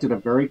constructed a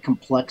very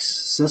complex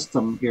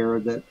system here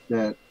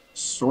that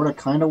sort of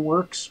kind of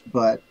works,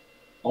 but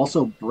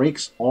also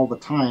breaks all the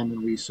time,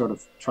 and we sort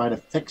of try to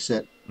fix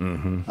it.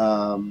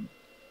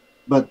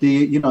 but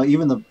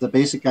even the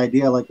basic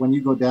idea, like when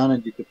you go down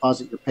and you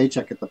deposit your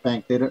paycheck at the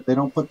bank, they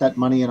don't put that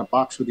money in a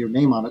box with your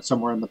name on it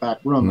somewhere in the back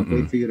room and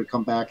wait for you to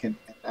come back and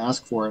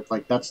ask for it.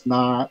 Like that's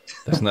not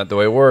the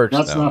way it works.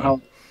 That's not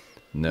how.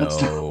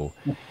 No.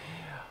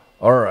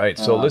 All right.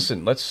 So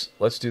listen,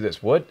 let's do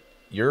this. What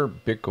your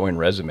Bitcoin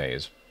resume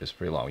is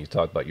pretty long. You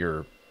talked about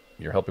you're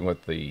helping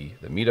with the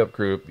meetup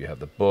group. You have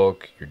the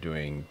book. You're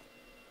doing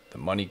the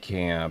money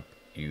camp.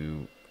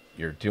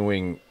 You're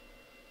doing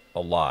a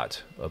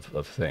lot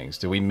of things.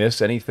 Do we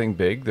miss anything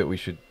big that we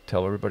should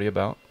tell everybody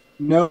about?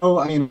 No,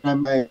 I mean,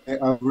 I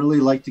really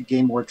like to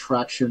gain more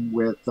traction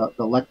with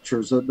the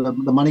lectures. The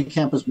money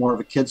camp is more of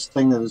a kids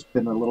thing that has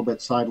been a little bit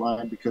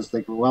sidelined because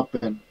they grew up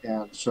and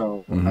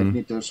so I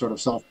need to sort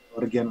of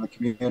self-promote again in the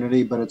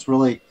community. But it's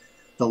really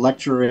the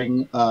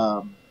lecturing,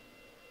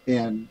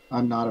 and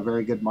I'm not a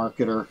very good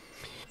marketer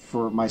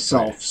for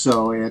myself, right.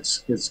 So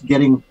it's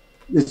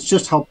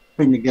just helping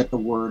to get the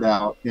word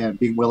out and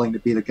being willing to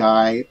be the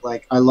guy.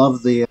 Like I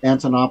love the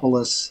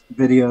Antonopoulos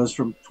videos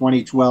from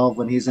 2012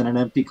 when he's in an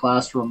empty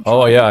classroom.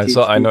 Oh yeah,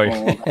 I know.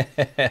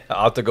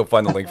 I'll have to go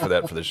find the link for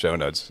that for the show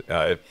notes.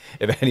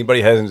 If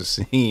anybody hasn't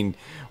seen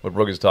what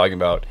Brooke is talking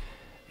about,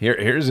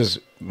 here's this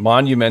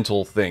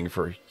monumental thing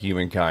for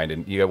humankind,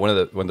 and you got one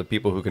of the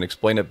people who can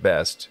explain it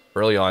best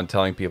early on,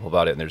 telling people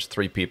about it. And there's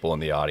 3 people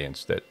in the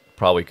audience that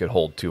probably could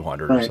hold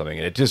 200 right. or something,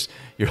 and it just,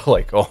 you're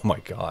like, oh my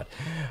god.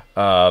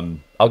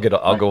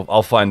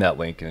 I'll find that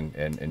link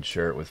and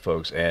share it with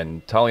folks.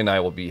 And Tali and I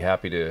will be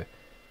happy to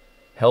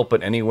help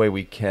in any way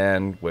we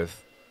can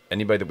with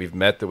anybody that we've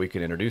met that we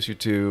can introduce you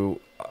to.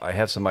 I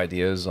have some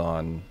ideas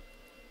on,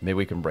 maybe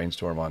we can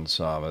brainstorm on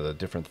some of the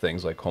different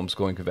things like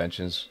homeschooling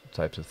conventions,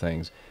 types of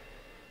things.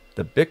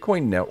 The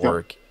Bitcoin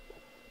network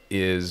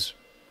is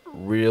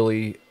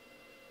really,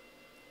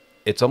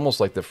 it's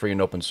almost like the free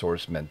and open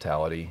source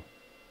mentality.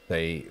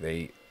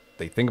 They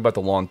think about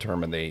the long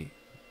term, and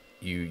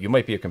you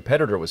might be a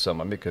competitor with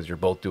someone because you're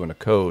both doing a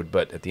code,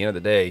 but at the end of the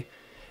day,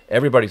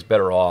 everybody's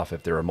better off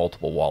if there are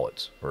multiple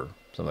wallets or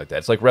something like that.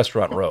 It's like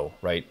Restaurant Row,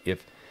 right?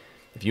 If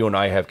you and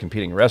I have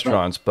competing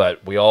restaurants,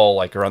 but we all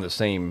like are on the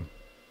same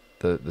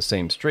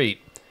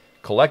street,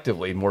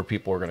 collectively more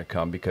people are going to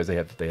come because they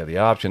have the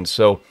option.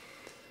 So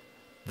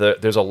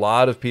there's a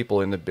lot of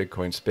people in the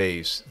Bitcoin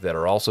space that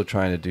are also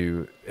trying to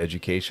do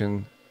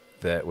education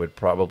that would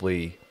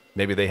probably,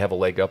 maybe they have a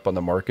leg up on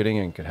the marketing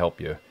and can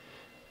help you.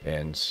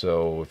 And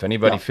so if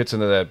anybody fits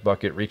into that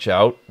bucket, reach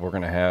out. We'll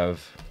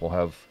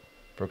have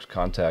Brooke's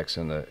contacts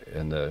in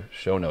the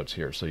show notes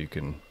here, so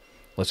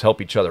let's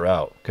help each other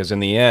out. Because in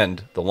the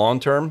end, the long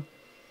term,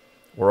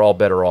 we're all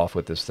better off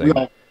with this thing.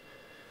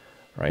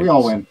 Right? We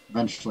all win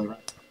eventually,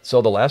 right?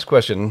 So the last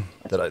question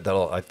that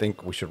I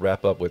think we should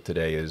wrap up with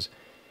today is,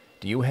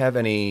 do you have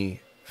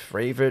any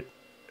favorite,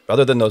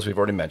 other than those we've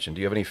already mentioned,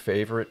 do you have any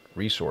favorite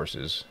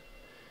resources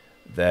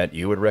that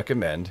you would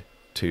recommend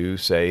to,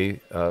 say,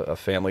 a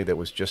family that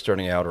was just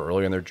starting out or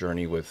earlier in their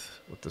journey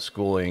with the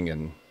schooling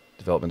and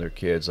development of their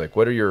kids? Like,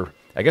 what are your,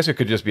 I guess it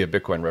could just be a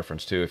Bitcoin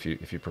reference too, if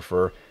you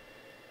prefer.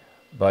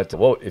 But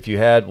if you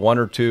had 1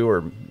 or 2,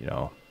 or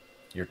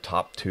your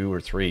top 2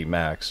 or 3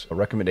 max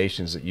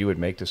recommendations that you would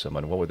make to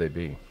someone, what would they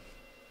be?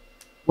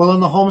 Well, on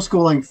the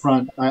homeschooling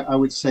front, I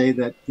would say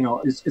that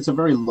it's a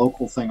very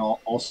local thing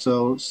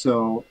also.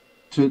 So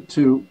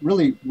to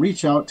really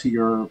reach out to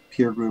your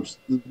peer groups,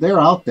 they're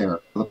out there,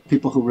 the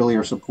people who really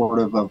are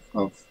supportive of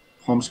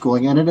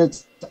homeschooling, and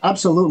it's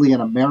absolutely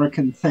an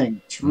American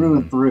thing through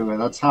and through,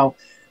 and that's how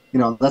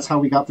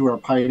we got through our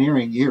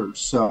pioneering years.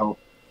 So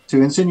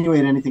to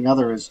insinuate anything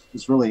other is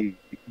really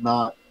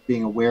not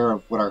being aware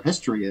of what our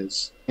history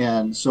is.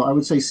 And so I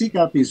would say seek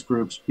out these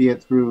groups, be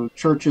it through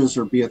churches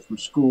or be it through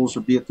schools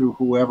or be it through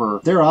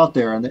whoever. They're out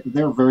there and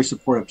they're very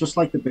supportive, just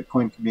like the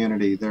Bitcoin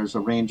community. There's a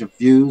range of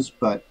views,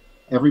 but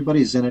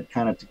everybody's in it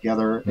kind of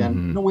together.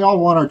 And we all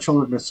want our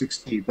children to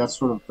succeed. That's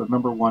sort of the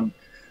number one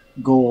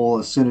goal.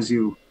 As soon as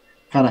you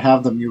kind of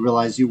have them, you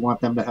realize you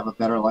want them to have a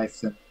better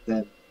life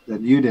than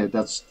you did.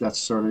 That's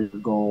sort of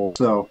your goal.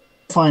 So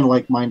find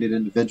like-minded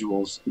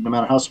individuals, no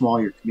matter how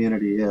small your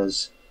community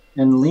is,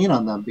 and lean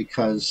on them,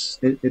 because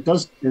it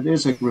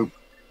is a group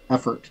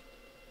effort.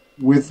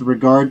 With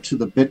regard to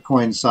the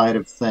Bitcoin side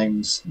of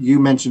things, you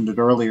mentioned it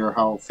earlier,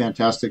 how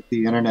fantastic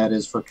the internet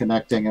is for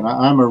connecting. And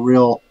I'm a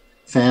real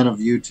fan of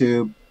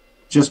YouTube,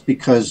 just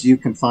because you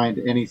can find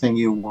anything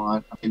you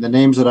want. I mean, the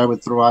names that I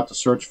would throw out to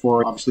search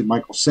for, obviously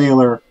Michael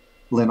Saylor,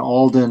 Lynn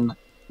Alden,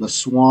 the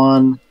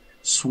Swan.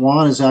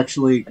 Swan is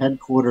actually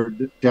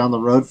headquartered down the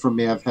road from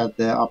me. I've had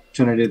the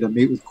opportunity to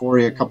meet with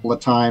Corey a couple of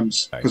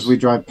times because we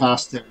drive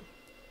past their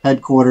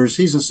headquarters.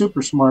 He's a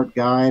super smart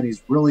guy and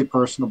he's really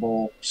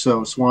personable.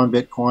 So Swan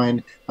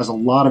Bitcoin has a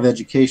lot of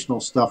educational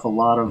stuff, a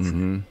lot of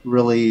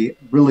really,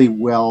 really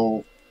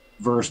well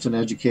versed and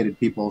educated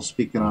people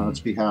speaking on its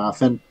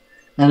behalf. And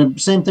the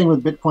same thing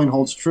with Bitcoin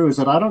holds true, is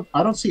that I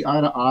don't see eye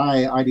to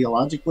eye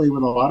ideologically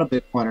with a lot of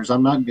Bitcoiners.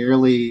 I'm not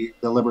nearly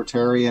the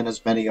libertarian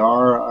as many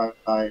are.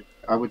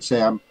 I would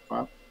say I'm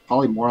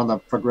probably more on the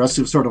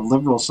progressive sort of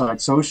liberal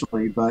side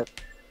socially, but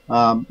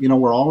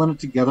we're all in it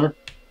together.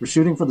 we're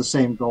shooting for the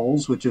same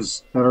goals, which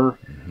is better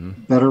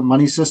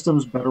money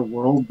systems, better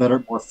world,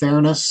 more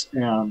fairness.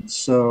 And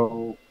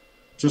so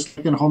just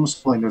like in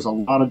homeschooling, there's a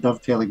lot of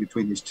dovetailing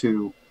between these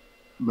two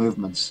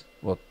movements.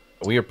 Well,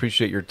 we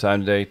appreciate your time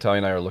today. Tali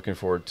and I are looking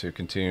forward to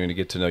continuing to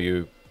get to know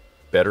you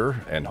better,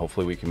 and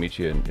hopefully we can meet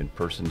you in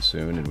person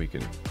soon and we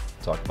can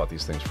talk about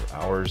these things for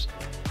hours.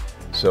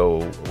 So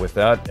with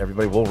that,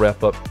 everybody, we'll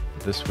wrap up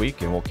this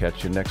week and we'll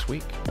catch you next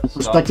week.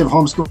 Prospective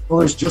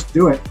homeschoolers, just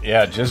do it.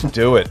 Yeah, just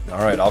do it.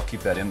 All right, I'll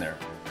keep that in there.